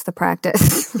sucks, the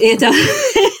practice. It does.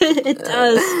 It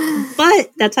does.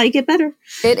 But that's how you get better.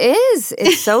 It is.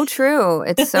 It's so true.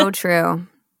 It's so true.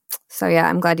 So yeah,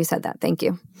 I'm glad you said that. Thank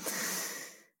you.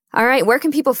 All right. Where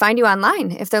can people find you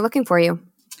online if they're looking for you?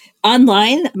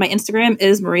 Online, my Instagram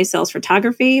is Marie Sells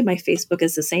Photography. My Facebook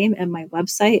is the same. And my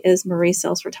website is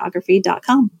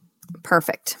mariesellsphotography.com.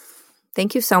 Perfect.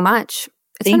 Thank you so much.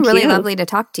 It's been really lovely to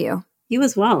talk to you. You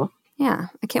as well. Yeah.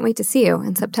 I can't wait to see you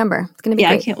in September. It's going to be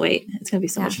great. I can't wait. It's going to be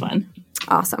so much fun.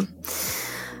 Awesome.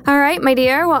 All right, my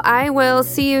dear. Well, I will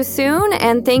see you soon.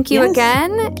 And thank you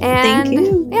again. And thank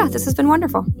you. Yeah, this has been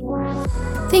wonderful.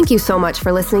 Thank you so much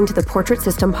for listening to the Portrait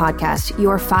System podcast.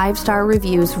 Your 5-star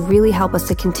reviews really help us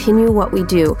to continue what we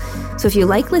do. So if you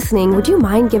like listening, would you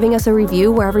mind giving us a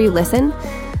review wherever you listen?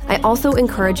 I also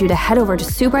encourage you to head over to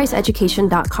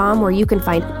SueBryceEducation.com, where you can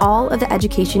find all of the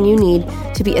education you need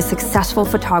to be a successful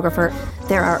photographer.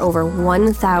 There are over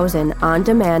 1,000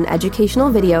 on-demand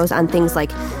educational videos on things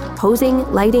like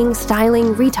posing, lighting,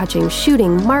 styling, retouching,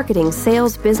 shooting, marketing,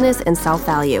 sales, business, and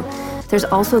self-value. There's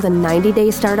also the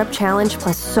 90-day startup challenge,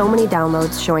 plus so many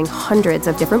downloads showing hundreds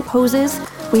of different poses.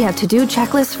 We have to-do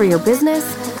checklists for your business,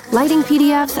 lighting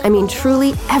PDFs,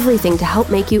 truly everything to help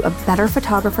make you a better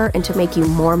photographer and to make you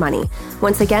more money.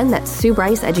 Once again, that's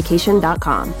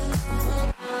SueBryceEducation.com.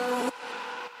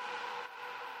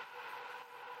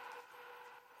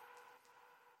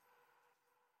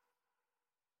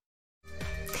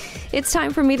 It's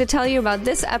time for me to tell you about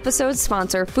this episode's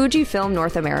sponsor, Fujifilm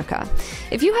North America.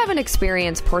 If you haven't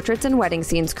experienced portraits and wedding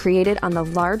scenes created on the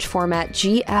large format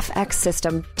GFX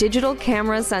system digital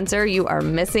camera sensor, you are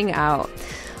missing out.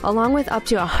 Along with up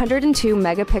to 102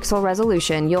 megapixel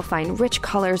resolution, you'll find rich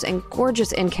colors and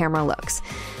gorgeous in-camera looks.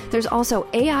 There's also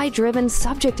AI-driven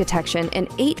subject detection and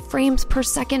 8 frames per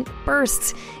second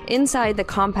bursts inside the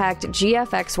compact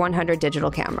GFX 100 digital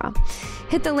camera.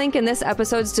 Hit the link in this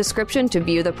episode's description to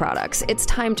view the products. It's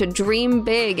time to dream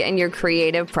big in your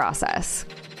creative process.